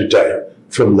time to time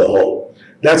from Lahore.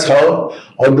 That's how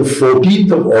on the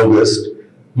 14th of August,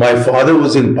 my father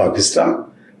was in Pakistan,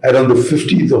 and on the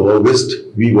 15th of August,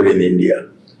 we were in India.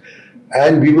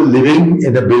 And we were living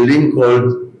in a building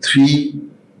called Three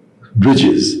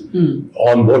Bridges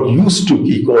on what used to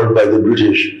be called by the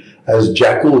British as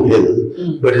Jacko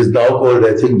Hill, but is now called,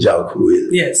 I think, Jakku Hill.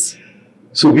 Yes.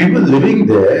 So we were living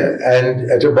there, and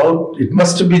at about, it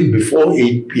must have been before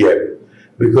 8 p.m.,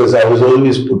 because I was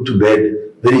always put to bed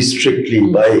very strictly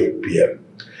by 8 p.m.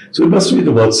 So it must have been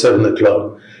about 7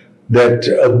 o'clock. That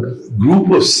a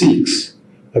group of Sikhs,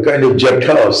 a kind of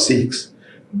Jatha of Sikhs,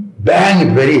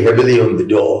 banged very heavily on the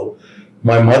door.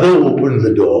 My mother opened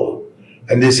the door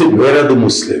and they said, "Where are the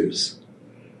Muslims?"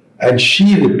 And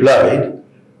she replied,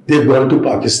 "They've gone to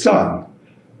Pakistan."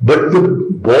 But the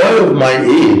boy of my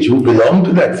age who belonged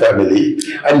to that family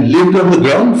and lived on the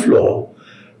ground floor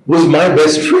was my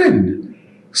best friend.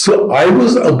 So I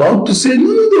was about to say,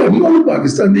 no, they haven't gone to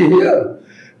Pakistan, they're here.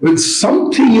 With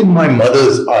something in my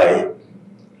mother's eye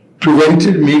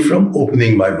prevented me from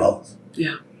opening my mouth.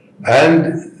 Yeah.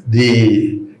 And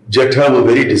the Jatha were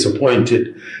very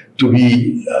disappointed to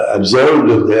be absolved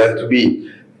of their, to be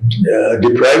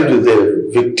deprived of their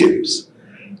victims.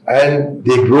 And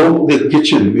they broke the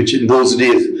kitchen, which in those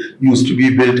days used to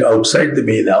be built outside the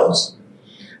main house.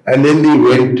 And then they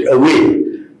went away.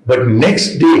 But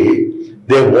next day,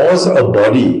 there was a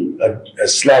body, a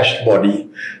slashed body,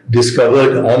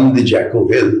 discovered on the Jacko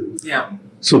Hill. Yeah.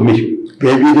 So maybe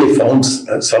they found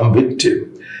some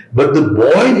victim. But the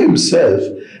boy himself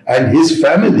and his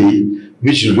family,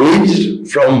 which ranged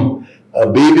from a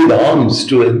baby in arms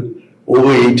to an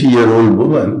over 80-year-old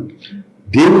woman,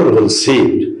 they were all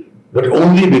saved, but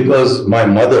only because my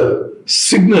mother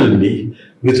signaled me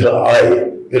with her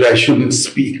eye that I shouldn't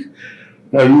speak.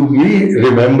 Now, you may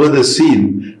remember the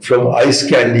scene from Ice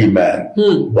Candy Man,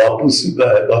 Bapsi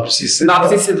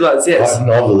Sidhwa's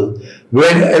novel,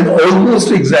 where an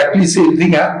almost exactly same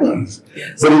thing happens.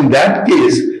 Yes. But in that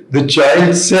case, the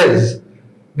child says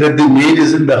that the maid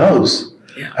is in the house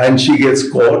and she gets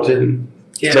caught and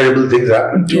terrible things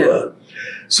happen to her.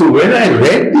 So when I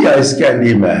read The Ice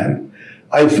Candy Man,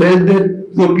 I felt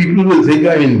that people will think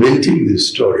I'm inventing this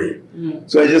story.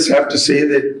 So I just have to say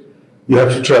that you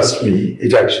have to trust me,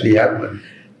 it actually happened.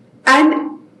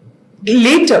 And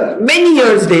later, many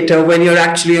years later, when you're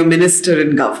actually a minister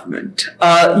in government,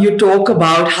 you talk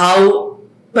about how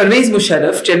Pervez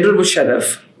Musharraf, General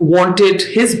Musharraf, wanted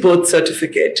his birth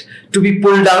certificate to be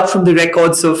pulled out from the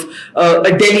records of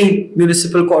a Delhi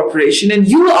municipal corporation. And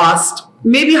you asked,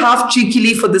 maybe half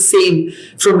cheekily, for the same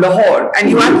from Lahore.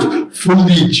 And you had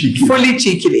fully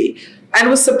cheekily. And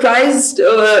was surprised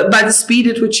by the speed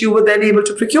at which you were then able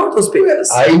to procure those papers.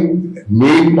 I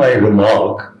made my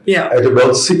remark at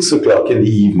about 6 o'clock in the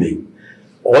evening.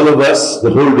 All of us, the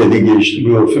whole delegation,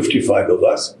 we were 55 of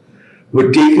us,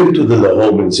 were taken to the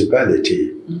Lahore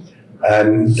municipality.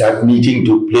 And that meeting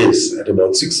took place at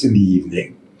about 6 in the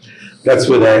evening. That's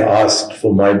when I asked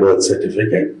for my birth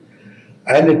certificate.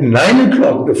 And at 9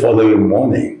 o'clock the following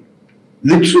morning,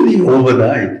 literally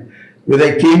overnight, when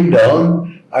I came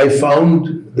down, I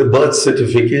found the birth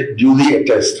certificate duly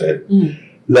attested,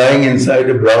 lying inside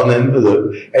a brown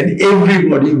envelope, and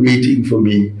everybody waiting for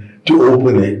me to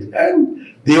open it.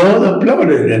 And they all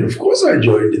applauded, and of course I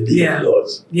joined in the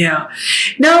applause.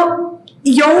 Now,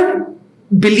 your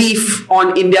belief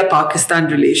on India-Pakistan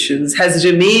relations has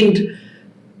remained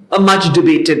a much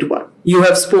debated one. You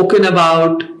have spoken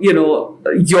about,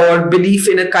 your belief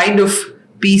in a kind of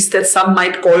peace that some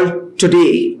might call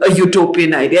today a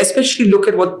utopian idea, especially look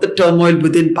at what the turmoil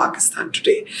within Pakistan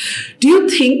today. Do you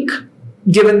think,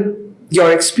 given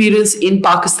your experience in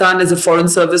Pakistan as a foreign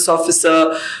service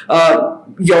officer,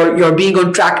 your being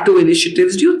on track to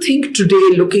initiatives, do you think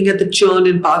today, looking at the churn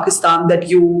in Pakistan, that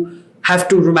you have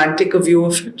too romantic a view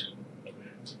of it?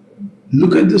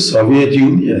 Look at the Soviet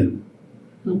Union.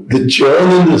 The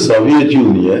churn in the Soviet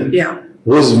Union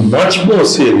was much more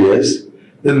serious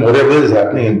than whatever is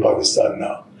happening in Pakistan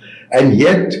now. And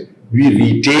yet, we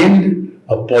retained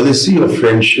a policy of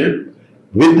friendship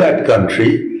with that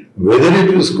country, whether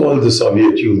it was called the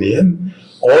Soviet Union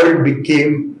or it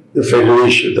became the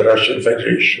Federation, the Russian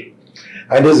Federation,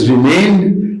 and has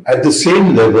remained at the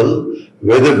same level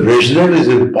whether Brezhnev is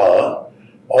in power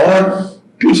or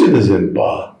Putin is in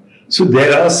power. So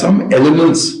there are some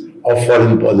elements of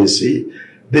foreign policy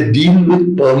that deal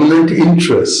with permanent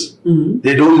interests.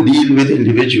 They don't deal with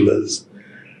individuals.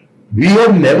 We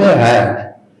have never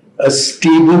had a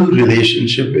stable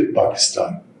relationship with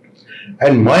Pakistan.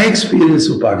 And my experience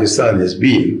of Pakistan has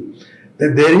been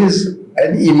that there is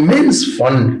an immense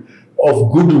fund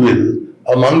of goodwill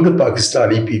among the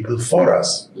Pakistani people for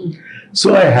us.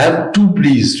 So I have two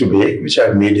pleas to make, which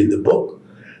I've made in the book.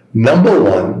 Number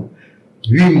one,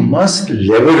 we must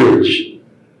leverage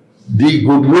the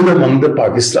goodwill among the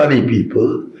Pakistani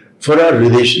people for our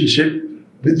relationship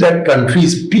with that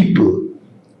country's people,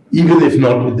 even if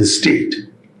not with the state.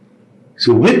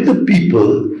 So with the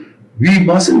people, we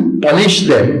mustn't punish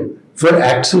them for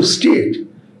acts of state.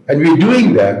 And we're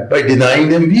doing that by denying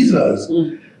them visas.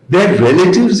 Their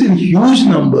relatives in huge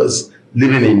numbers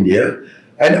live in India,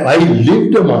 and I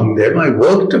lived among them, I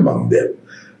worked among them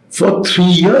for 3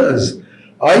 years.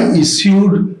 I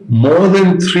issued more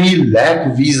than 3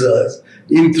 lakh visas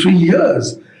in 3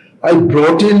 years. I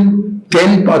brought in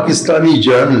 10 Pakistani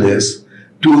journalists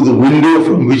to the window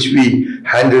from which we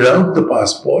handed out the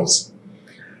passports.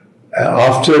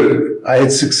 After I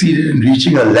had succeeded in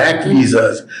reaching 1 lakh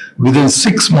visas within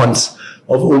 6 months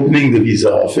of opening the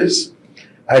visa office.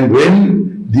 And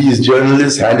when these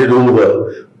journalists handed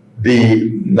over the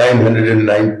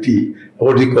 990,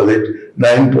 what do you call it,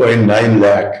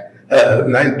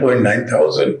 9.9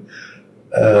 thousand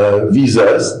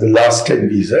visas, the last 10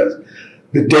 visas,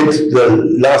 the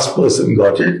last person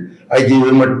got it. I gave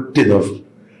him a tin of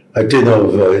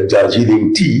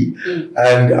Darjeeling tea,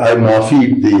 and I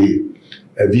maafied the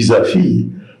visa fee.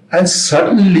 And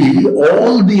suddenly,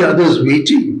 all the others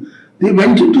waiting, they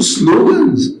went into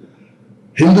slogans.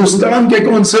 Hindustan ke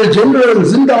Consul General,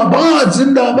 Zindabad,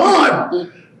 Zindabad.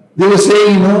 They were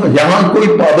saying, yahan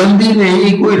koi pabandi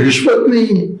nahi, koi rishwat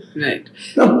nahi. Right.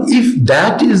 Now, if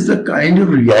that is the kind of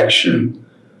reaction,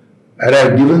 and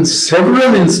I've given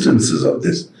several instances of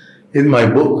this in my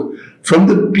book, from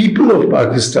the people of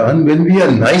Pakistan when we are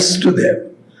nice to them,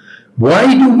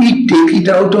 why do we take it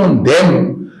out on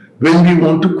them when we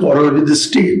want to quarrel with the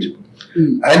state?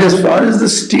 And as far as the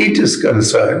state is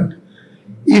concerned,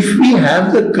 if we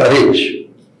have the courage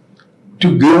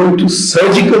to go into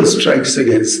surgical strikes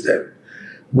against them,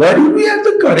 why do we have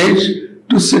the courage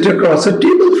to sit across a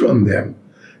table from them?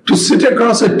 To sit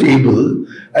across a table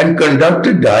and conduct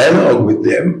a dialogue with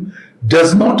them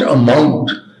does not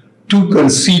amount to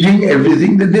conceding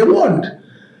everything that they want.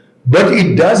 But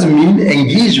it does mean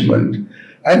engagement.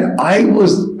 And I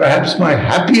was, perhaps my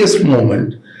happiest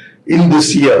moment in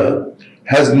this year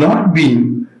has not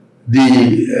been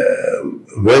the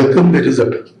welcome that is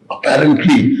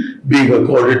apparently being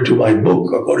accorded to my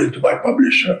book, according to my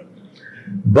publisher,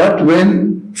 but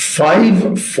when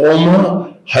 5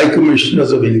 former High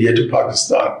Commissioners of India to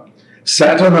Pakistan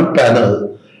sat on a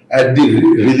panel at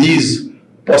the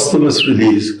posthumous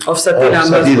release of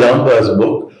Sati Lamba's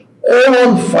book,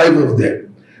 all 5 of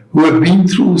them, who have been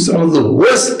through some of the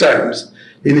worst times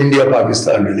in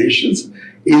India-Pakistan relations,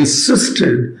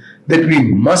 insisted that we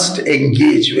must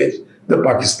engage with the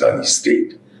Pakistani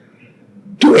state.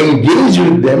 To engage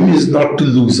with them is not to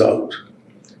lose out.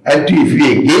 And if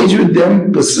we engage with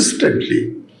them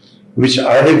persistently, which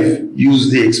I have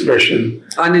used the expression,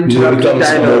 uninterrupted becomes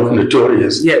dialogue. somewhat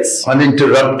notorious. Yes.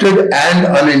 Uninterrupted and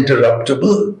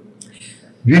uninterruptible.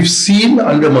 We've seen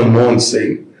under Manmohan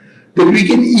Singh that we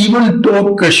can even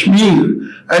talk Kashmir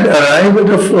and arrive at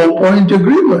a 4-point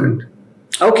agreement.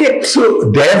 Okay.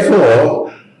 So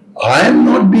therefore, I am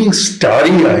not being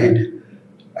starry-eyed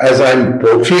as I'm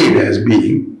portrayed as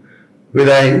being when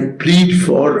I plead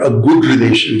for a good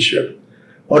relationship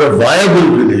or a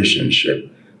viable relationship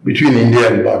between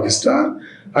India and Pakistan.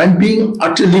 I'm being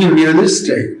utterly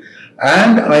realistic.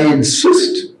 And I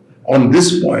insist on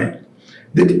this point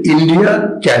that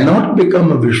India cannot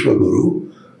become a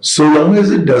Vishwaguru so long as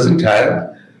it doesn't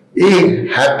have a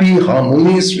happy,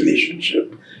 harmonious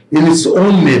relationship in its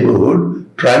own neighborhood,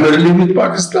 primarily with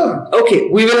Pakistan. Okay,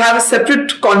 we will have a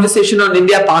separate conversation on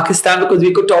India-Pakistan because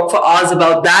we could talk for hours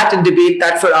about that and debate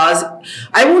that for hours.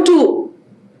 I want to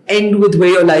end with where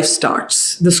your life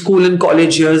starts, the school and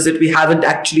college years that we haven't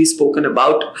actually spoken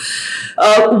about.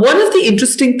 One of the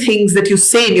interesting things that you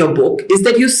say in your book is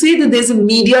that you say that there's a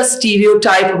media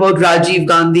stereotype about Rajiv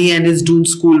Gandhi and his Doon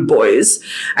school boys.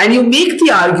 And you make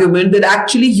the argument that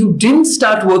actually you didn't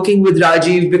start working with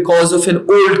Rajiv because of an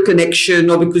old connection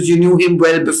or because you knew him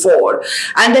well before.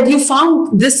 And that you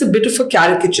found this a bit of a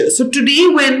caricature. So today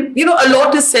when, a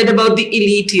lot is said about the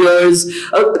elite years,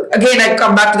 again, I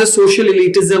come back to the social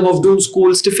elitism of Doon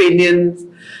school, Stephanian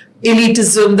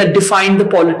elitism that defined the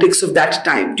politics of that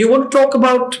time. Do you want to talk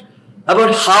about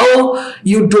how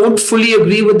you don't fully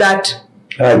agree with that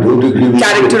I don't agree with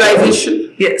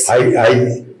characterization? Yes.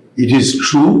 It is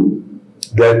true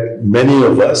that many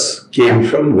of us came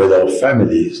from well-off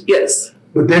families. Yes.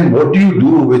 But then what do you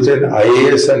do with an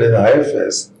IAS and an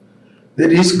IFS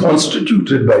that is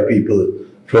constituted by people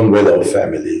from well-off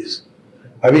families?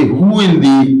 I mean, who in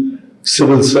the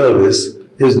civil service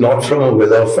is not from a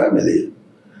well-off family?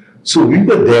 So we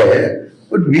were there,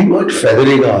 but we weren't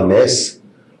feathering our nests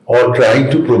or trying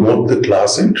to promote the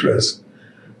class interest.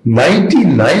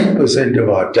 99% of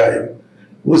our time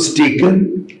was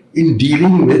taken in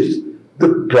dealing with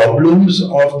the problems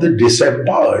of the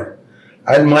disempowered.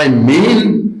 And my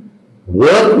main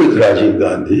work with Rajiv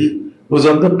Gandhi was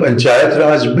on the Panchayat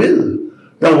Raj bill.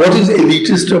 Now, what is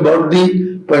elitist about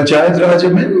the Panchayat Raj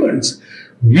amendments?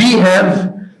 We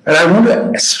have, and I want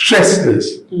to stress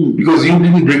this because you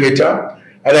didn't bring it up,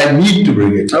 and I need to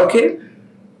bring it up. Okay.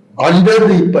 Under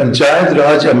the Panchayat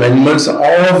Raj amendments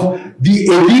of the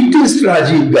elitist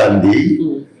Rajiv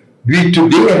Gandhi, we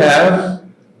today have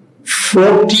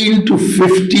 14 to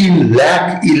 15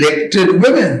 lakh elected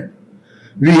women.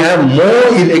 We have more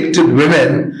elected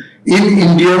women in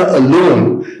India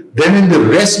alone than in the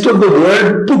rest of the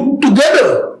world put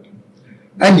together.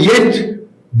 And yet,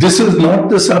 this is not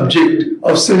the subject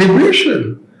of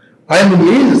celebration. I am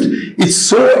amazed. It's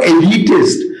so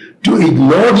elitist to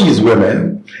ignore these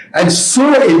women and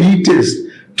so elitist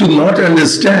to not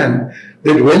understand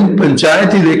that when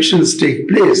panchayat elections take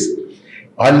place,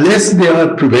 unless they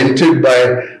are prevented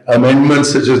by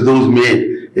amendments such as those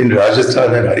made in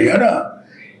Rajasthan and Haryana,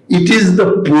 it is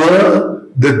the poor,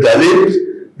 the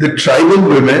Dalit, the tribal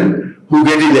women who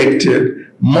get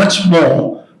elected much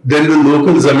more than the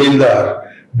local zamindar,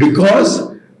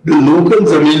 because the local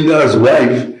zamindar's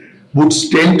wife would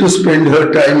tend to spend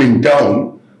her time in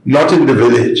town, not in the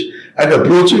village, and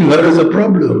approaching her is a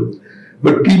problem.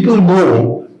 But people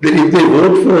know that if they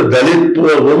vote for a Dalit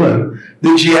poor woman,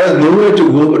 then she has nowhere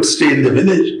to go but stay in the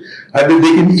village, and that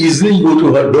they can easily go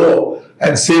to her door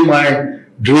and say, my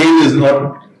drain is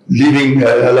not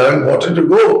allowing water to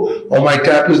go, or my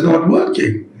tap is not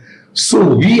working.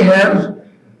 So we have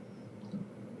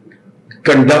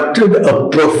conducted a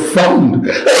profound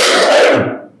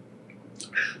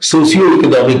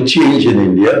socio-economic change in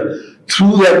India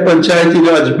through that Panchayati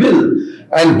Raj bill.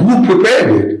 And who prepared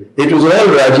it? It was all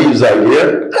Rajiv's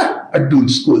idea, a Doon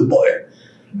school boy.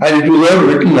 And it was all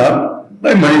written up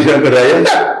by Mani Shankar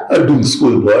Aiyar, a Doon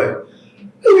school boy.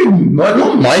 I mean,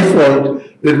 not my fault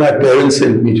that my parents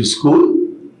sent me to school,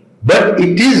 but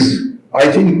it is,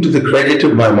 I think, to the credit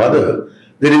of my mother,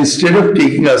 that instead of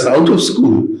taking us out of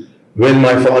school, when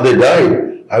my father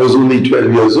died, I was only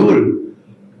 12 years old,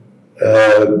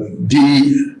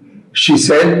 she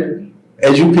said,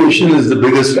 education is the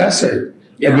biggest asset.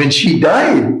 Yeah. And when she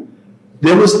died,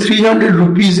 there was 300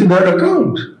 rupees in her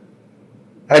account.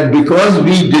 And because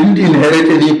we didn't inherit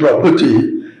any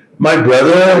property, my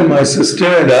brother and my sister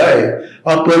and I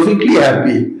are perfectly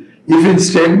happy if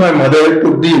instead my mother had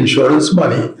put the insurance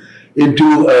money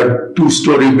into a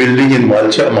 2-story building in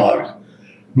Malcha Marg.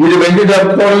 We'd have ended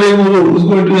up quarreling over who's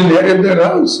going to inherit their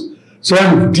house. So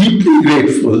I'm deeply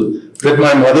grateful that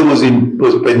my mother was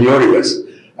penurious,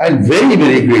 and very,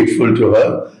 very grateful to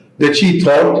her that she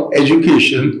thought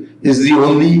education is the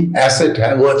only asset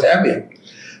worth having.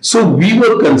 So we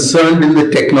were concerned in the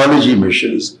technology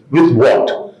missions with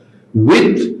what?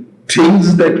 With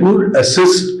things that would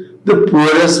assist the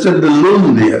poorest and the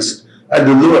loneliest and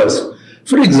the lowest.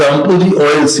 For example, the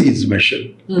oil seeds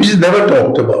mission, which is never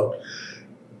talked about.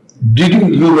 Did you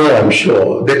know, I'm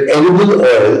sure, that edible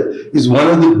oil is one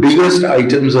of the biggest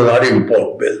items on our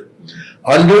import bill.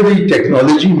 Under the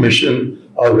technology mission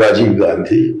of Rajiv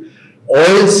Gandhi,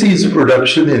 oil seeds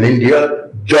production in India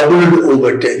doubled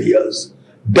over 10 years.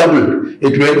 Doubled.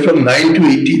 It went from 9 to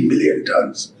 18 million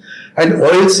tons. And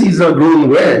oil seeds are grown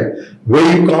where?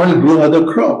 Where you can't grow other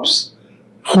crops.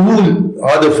 Who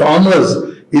are the farmers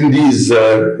in these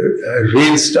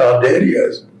rain-starved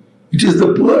areas? It is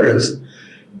the poorest.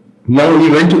 Now he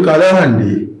went to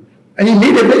Kalahandi and he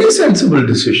made a very sensible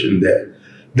decision there,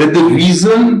 that the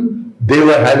reason they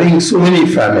were having so many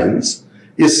famines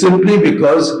is simply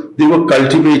because they were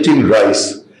cultivating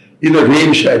rice in a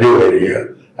rain shadow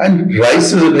area, and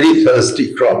rice is a very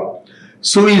thirsty crop.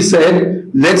 So he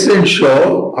said, let's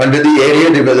ensure under the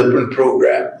area development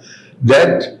program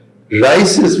that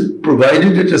rice is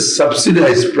provided at a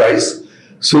subsidized price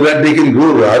so that they can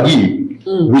grow ragi,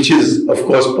 which is of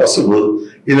course possible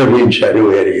in a rain shadow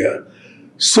area.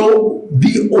 So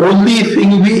the only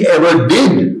thing we ever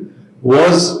did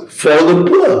was for the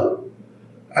poor.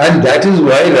 And that is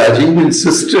why Rajiv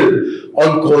insisted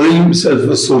on calling himself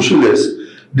a socialist,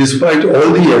 despite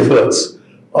all the efforts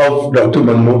of Dr.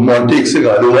 Montek Singh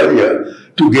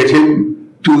Ahluwalia to get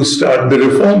him to start the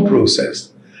reform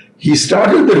process. He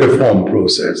started the reform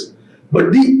process,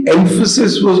 but the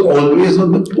emphasis was always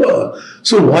on the poor.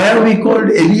 So why are we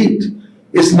called elite?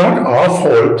 It's not our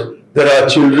fault that our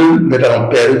children, that our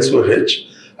parents were rich,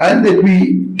 and that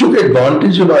we took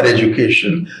advantage of our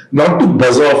education, not to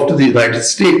buzz off to the United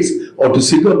States or to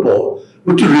Singapore,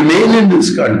 but to remain in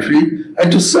this country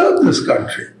and to serve this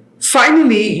country.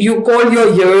 Finally, you call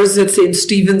your years at St.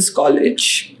 Stephen's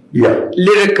College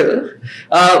lyrical,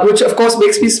 which of course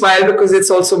makes me smile because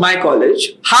it's also my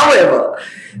college. However,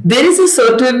 there is a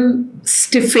certain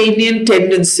Stephanian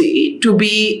tendency to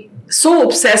be so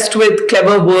obsessed with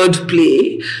clever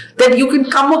wordplay that you can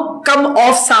come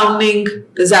off sounding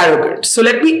as arrogant. So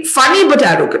funny but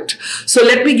arrogant. So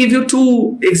let me give you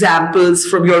 2 examples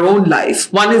from your own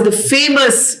life. One is the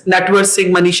famous Natwar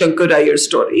Singh Mani Shankar Aiyar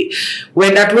story, where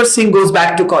Natwar Singh goes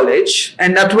back to college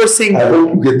and Natwar Singh... I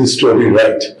hope you get the story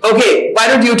right. Okay, why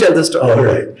don't you tell the story? All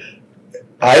right.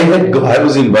 I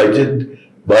was invited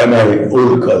by my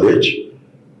old college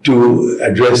to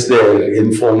address their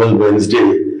informal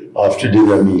Wednesday after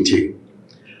dinner meeting.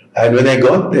 And when I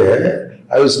got there,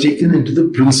 I was taken into the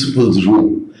principal's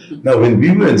room. Now, when we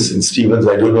were in St. Stephen's,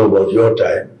 I don't know about your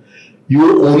time, you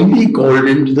were only called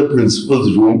into the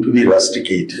principal's room to be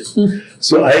rusticated.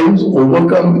 So I was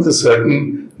overcome with a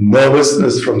certain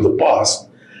nervousness from the past.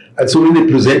 And so when they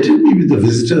presented me with the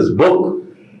visitor's book,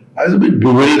 I was a bit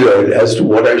bewildered as to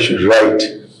what I should write.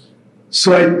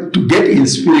 So to get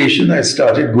inspiration, I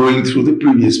started going through the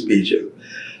previous pages.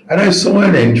 And I saw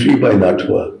an entry by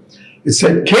Natwar. It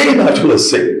said, K. Natwar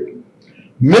Singh,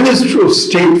 Minister of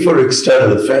State for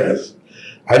External Affairs.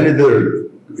 And in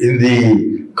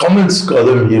the comments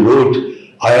column, he wrote,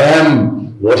 I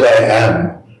am what I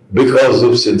am because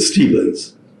of St.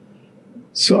 Stephen's.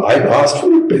 So I asked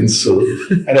for a pencil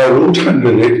and I wrote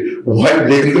under it, why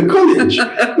blame the college?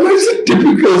 Well, it's a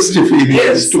typical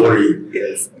Stephanian story.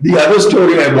 Yes. The other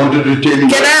story I wanted to tell you.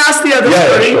 Can I ask the other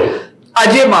story? Yeah, sure.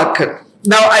 Ajay Makhan.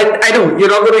 Now, I know you're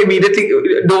not going to immediately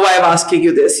know why I'm asking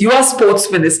you this. You are sports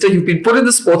minister. You've been put in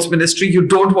the sports ministry. You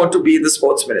don't want to be in the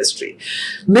sports ministry.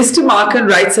 Mr. Markan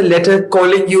writes a letter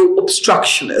calling you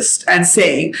obstructionist and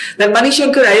saying that Mani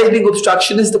Shankar Aiyar is being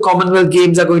obstructionist. The Commonwealth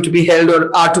Games are going to be held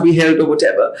or are to be held or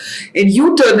whatever. And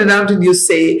you turn around and you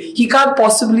say he can't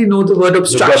possibly know the word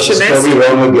obstructionist. He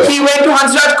went to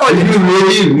Hansraj College. Did you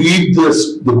really read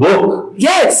the book?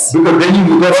 Yes. Because then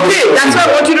you got okay, that's what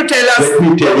I want you to tell us. Let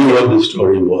me tell you what the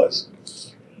story was.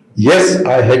 Yes,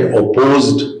 I had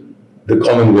opposed the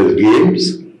Commonwealth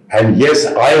Games, and yes,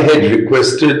 I had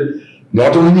requested,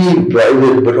 not only in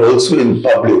private but also in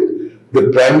public,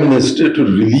 the Prime Minister to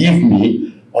relieve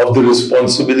me of the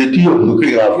responsibility of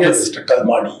looking after Mr.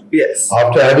 Kalmadi. Yes.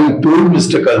 After having told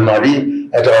Mr.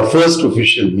 Kalmadi at our first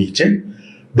official meeting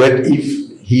that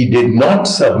if he did not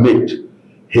submit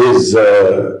his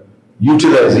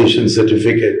utilization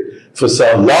certificate for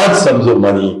some large sums of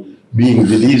money being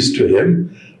released to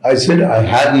him, I said, I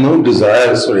had no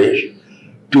desire, Suresh,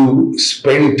 to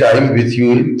spend time with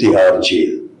you in Tihar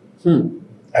jail.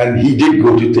 And he did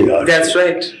go to Tihar. That's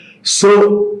right.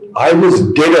 So I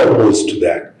was dead opposed to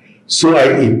that. So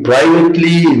I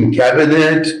privately, in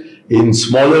cabinet, in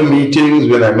smaller meetings,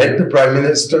 when I met the Prime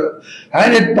Minister,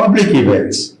 and at public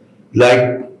events,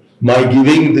 like my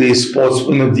giving the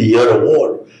Sportsman of the Year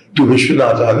award to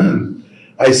Vishwanath Anand,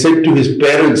 I said to his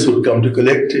parents who had come to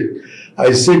collect it,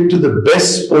 I said to the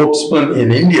best sportsman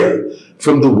in India,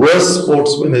 from the worst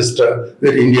sports minister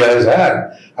that India has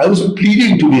had, I was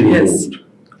pleading to be removed.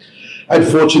 Yes. And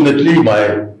fortunately,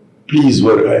 my pleas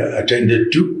were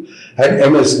attended to,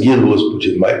 and MS Gill was put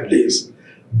in my place.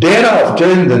 Thereafter,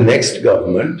 in the next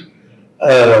government,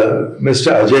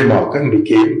 Mr. Ajay Markan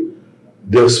became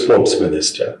the sports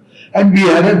minister. And we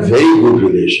had a very good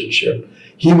relationship.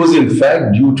 He was in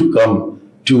fact due to come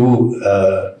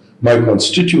to my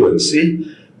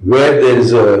constituency, where there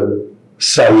is a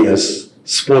SAIS,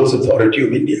 Sports Authority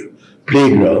of India,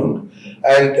 playground,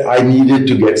 and I needed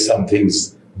to get some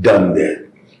things done there.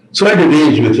 So I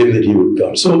arranged with him that he would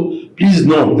come. So please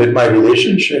know that my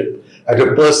relationship at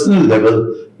a personal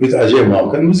level with Ajay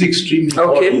Markan was extremely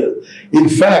cordial. In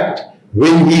fact,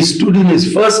 when he stood in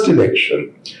his first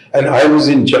election, and I was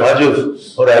in charge of,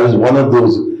 or I was one of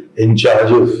those in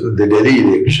charge of the Delhi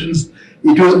elections,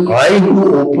 it was I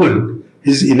who opened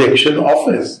his election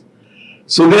office.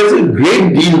 So there's a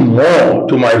great deal more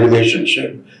to my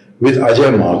relationship with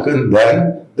Ajay Markan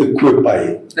than the quip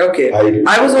I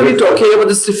was only talking about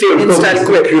the Sifanian style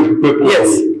quip.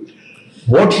 Yes.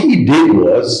 What he did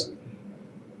was,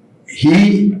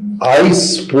 I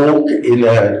spoke in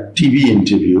a TV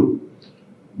interview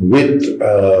with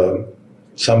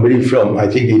somebody from, I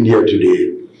think, India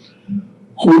Today,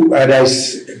 who, and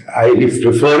I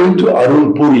referring to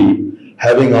Arun Puri,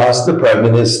 having asked the Prime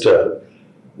Minister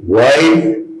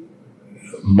why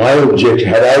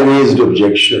had I raised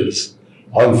objections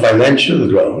on financial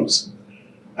grounds,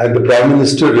 and the Prime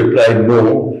Minister replied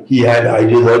no, he had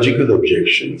ideological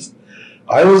objections.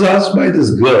 I was asked by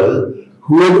this girl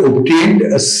who had obtained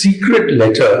a secret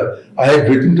letter I had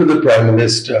written to the Prime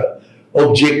Minister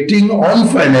objecting on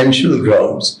financial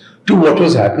grounds to what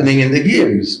was happening in the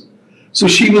games. So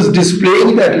she was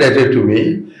displaying that letter to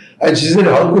me, and she said,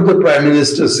 how could the Prime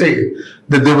Minister say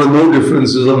that there were no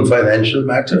differences on financial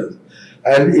matters?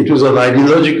 And it was on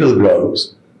ideological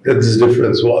grounds that this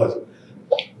difference was.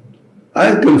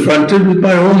 I confronted with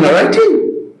my own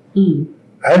writing.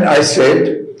 And I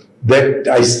said that,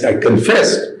 I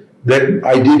confessed that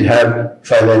I did have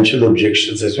financial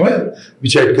objections as well,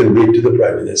 which I had conveyed to the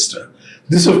Prime Minister.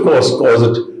 This, of course,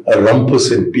 caused a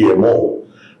rumpus in PMO.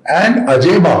 And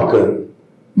Ajay Markan,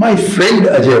 my friend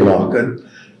Ajay Markan,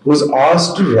 was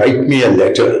asked to write me a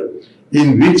letter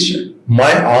in which my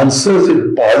answers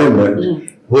in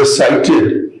Parliament were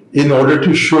cited in order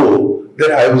to show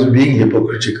that I was being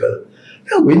hypocritical.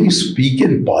 Now, when you speak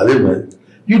in Parliament,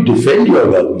 you defend your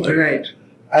government. Right.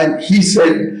 And he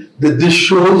said that this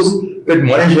shows that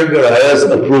Mani Shankar Aiyar's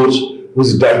approach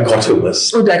was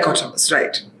dichotomous. Oh, dichotomous,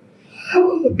 right.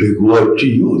 A big word to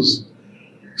use.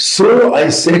 So I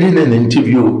said in an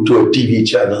interview to a TV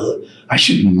channel, I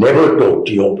should never talk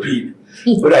to your breed.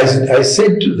 But I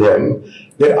said to them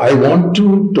that I want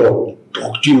to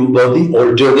talk to you about the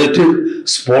alternative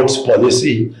sports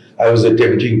policy I was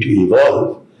attempting to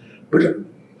evolve. But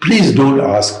please don't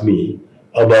ask me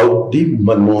about the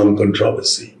Manmohan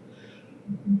controversy.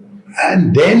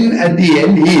 And then at the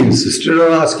end, he insisted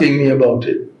on asking me about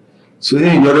it. So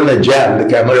you're in a jam, the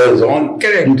camera is on,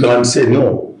 Correct. You can't say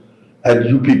no. And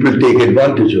you people take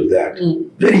advantage of that.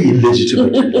 Very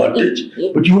illegitimate advantage.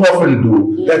 But you often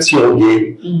do. That's your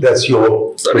game. That's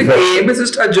your game. It's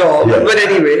just a job. Yeah. But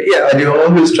anyway, yeah. And you're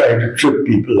always trying to trip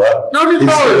people up. Not at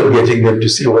instead all. of getting them to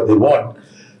say what they want.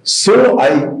 So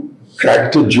I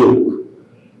cracked a joke.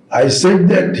 I said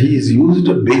that he's used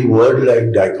a big word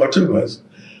like dichotomous.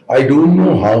 I don't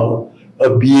know how a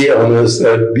BA honors,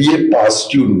 a BA pass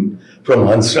student from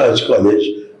Hansraj College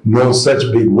knows such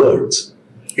big words.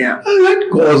 Yeah. And that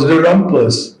caused a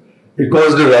rumpus. It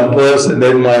caused a rumpus, and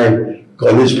then my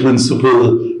college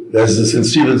principal, that's the St.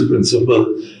 Stephen's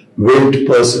principal, went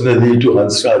personally to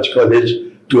Hansraj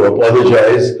College to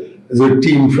apologize. There's a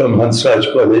team from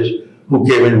Hansraj College who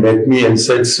came and met me and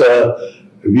said, "Sir,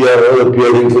 we are all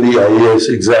appearing for the IAS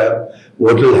exam.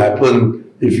 What will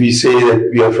happen if we say that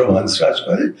we are from Hansraj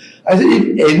College?" I said,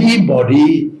 if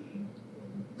anybody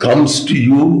comes to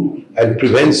you and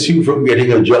prevents you from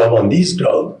getting a job on these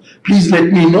grounds, please let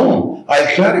me know.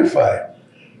 I'll clarify.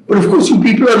 But of course, you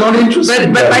people are not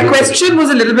interested. But my question was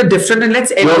a little bit different, and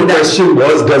let's end with that. Your question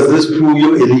was, does this prove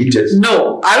you elitist?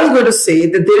 No, I was going to say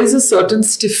that there is a certain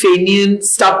Stephanian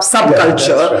subculture. Yeah, that's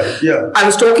right. Yeah. I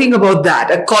was talking about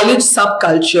that, a college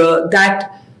subculture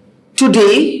that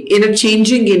today, in a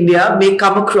changing India, may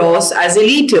come across as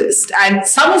elitist. And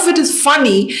some of it is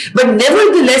funny, but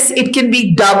nevertheless, it can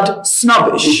be dubbed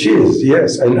snobbish. It is,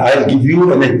 yes. And I'll give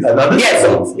you another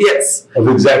example of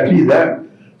exactly that.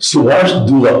 Subhash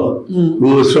Dua,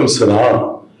 who was from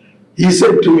Sanaa, he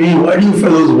said to me, "Why do you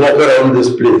fellows walk around this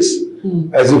place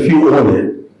as if you own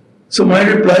it?" So my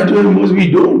reply to him was, "We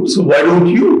don't, so why don't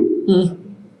you?"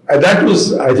 And that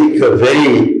was, I think, a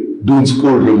very Doon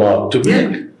School remark to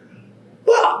make.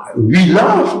 We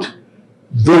laughed.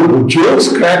 The jokes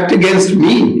cracked against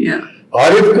me. Yeah.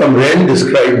 Arif Kamran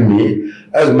described me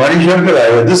as Mani Shankar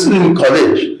Aiyar. This is in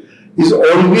college. Is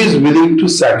always willing to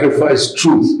sacrifice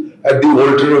truth at the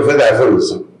altar of an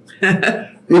aphorism.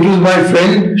 It was my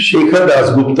friend Shekhar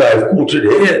Dasgupta, I've quoted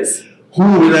him,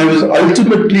 who, when I was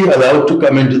ultimately allowed to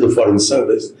come into the Foreign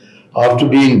Service after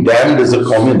being damned as a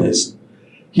communist,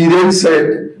 he then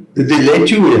said that they let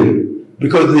you in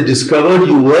because they discovered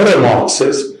you were a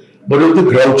Marxist, but of the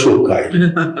Groucho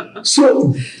kind.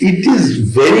 So it is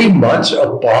very much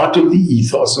a part of the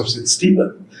ethos of St.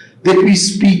 Stephen that we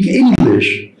speak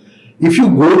English. If you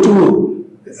go to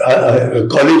a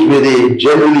college where they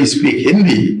generally speak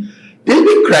Hindi, they'll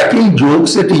be cracking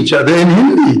jokes at each other in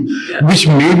Hindi, which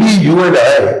maybe you and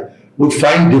I would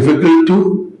find difficult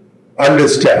to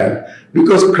understand,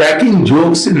 because cracking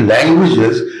jokes in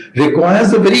languages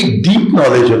requires a very deep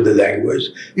knowledge of the language.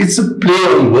 It's a play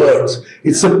on words.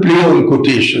 It's a play on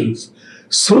quotations.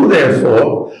 So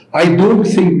therefore, I don't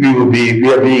think we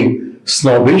are being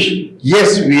snobbish.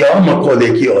 Yes, we are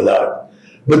Macaulay ki aulad.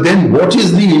 But then what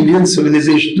is the Indian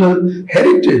civilizational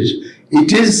heritage?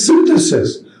 It is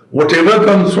synthesis. Whatever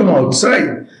comes from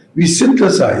outside, we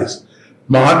synthesize.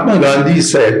 Mahatma Gandhi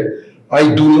said,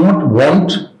 "I do not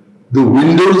want the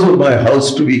windows of my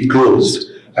house to be closed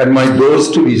and my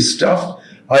doors to be stuffed.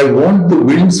 I want the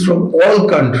winds from all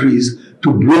countries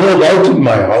to blow about in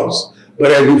my house,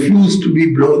 but I refuse to be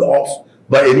blown off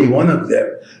by any one of them."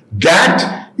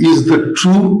 That is the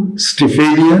true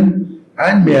Stephanian,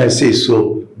 and may I say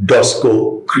so,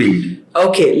 Dosco creed.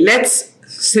 Okay,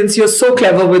 since you're so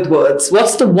clever with words,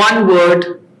 what's the one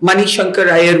word Mani Shankar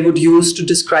Aiyar would use to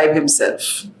describe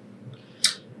himself?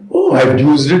 Oh, I've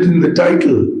used it in the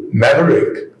title,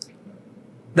 Maverick.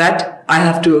 That I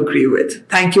have to agree with.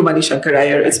 Thank you, Mani Shankar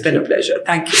Aiyar. It's been a pleasure.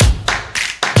 Thank you.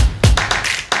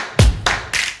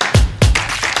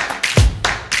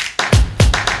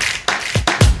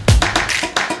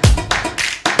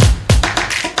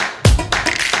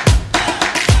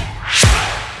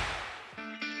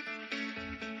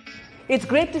 It's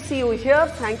great to see you here.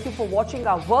 Thank you for watching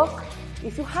our work.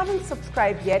 If you haven't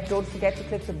subscribed yet, don't forget to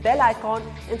click the bell icon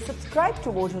and subscribe to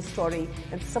Mojo Story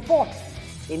and support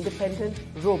independent,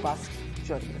 robust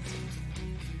journalism.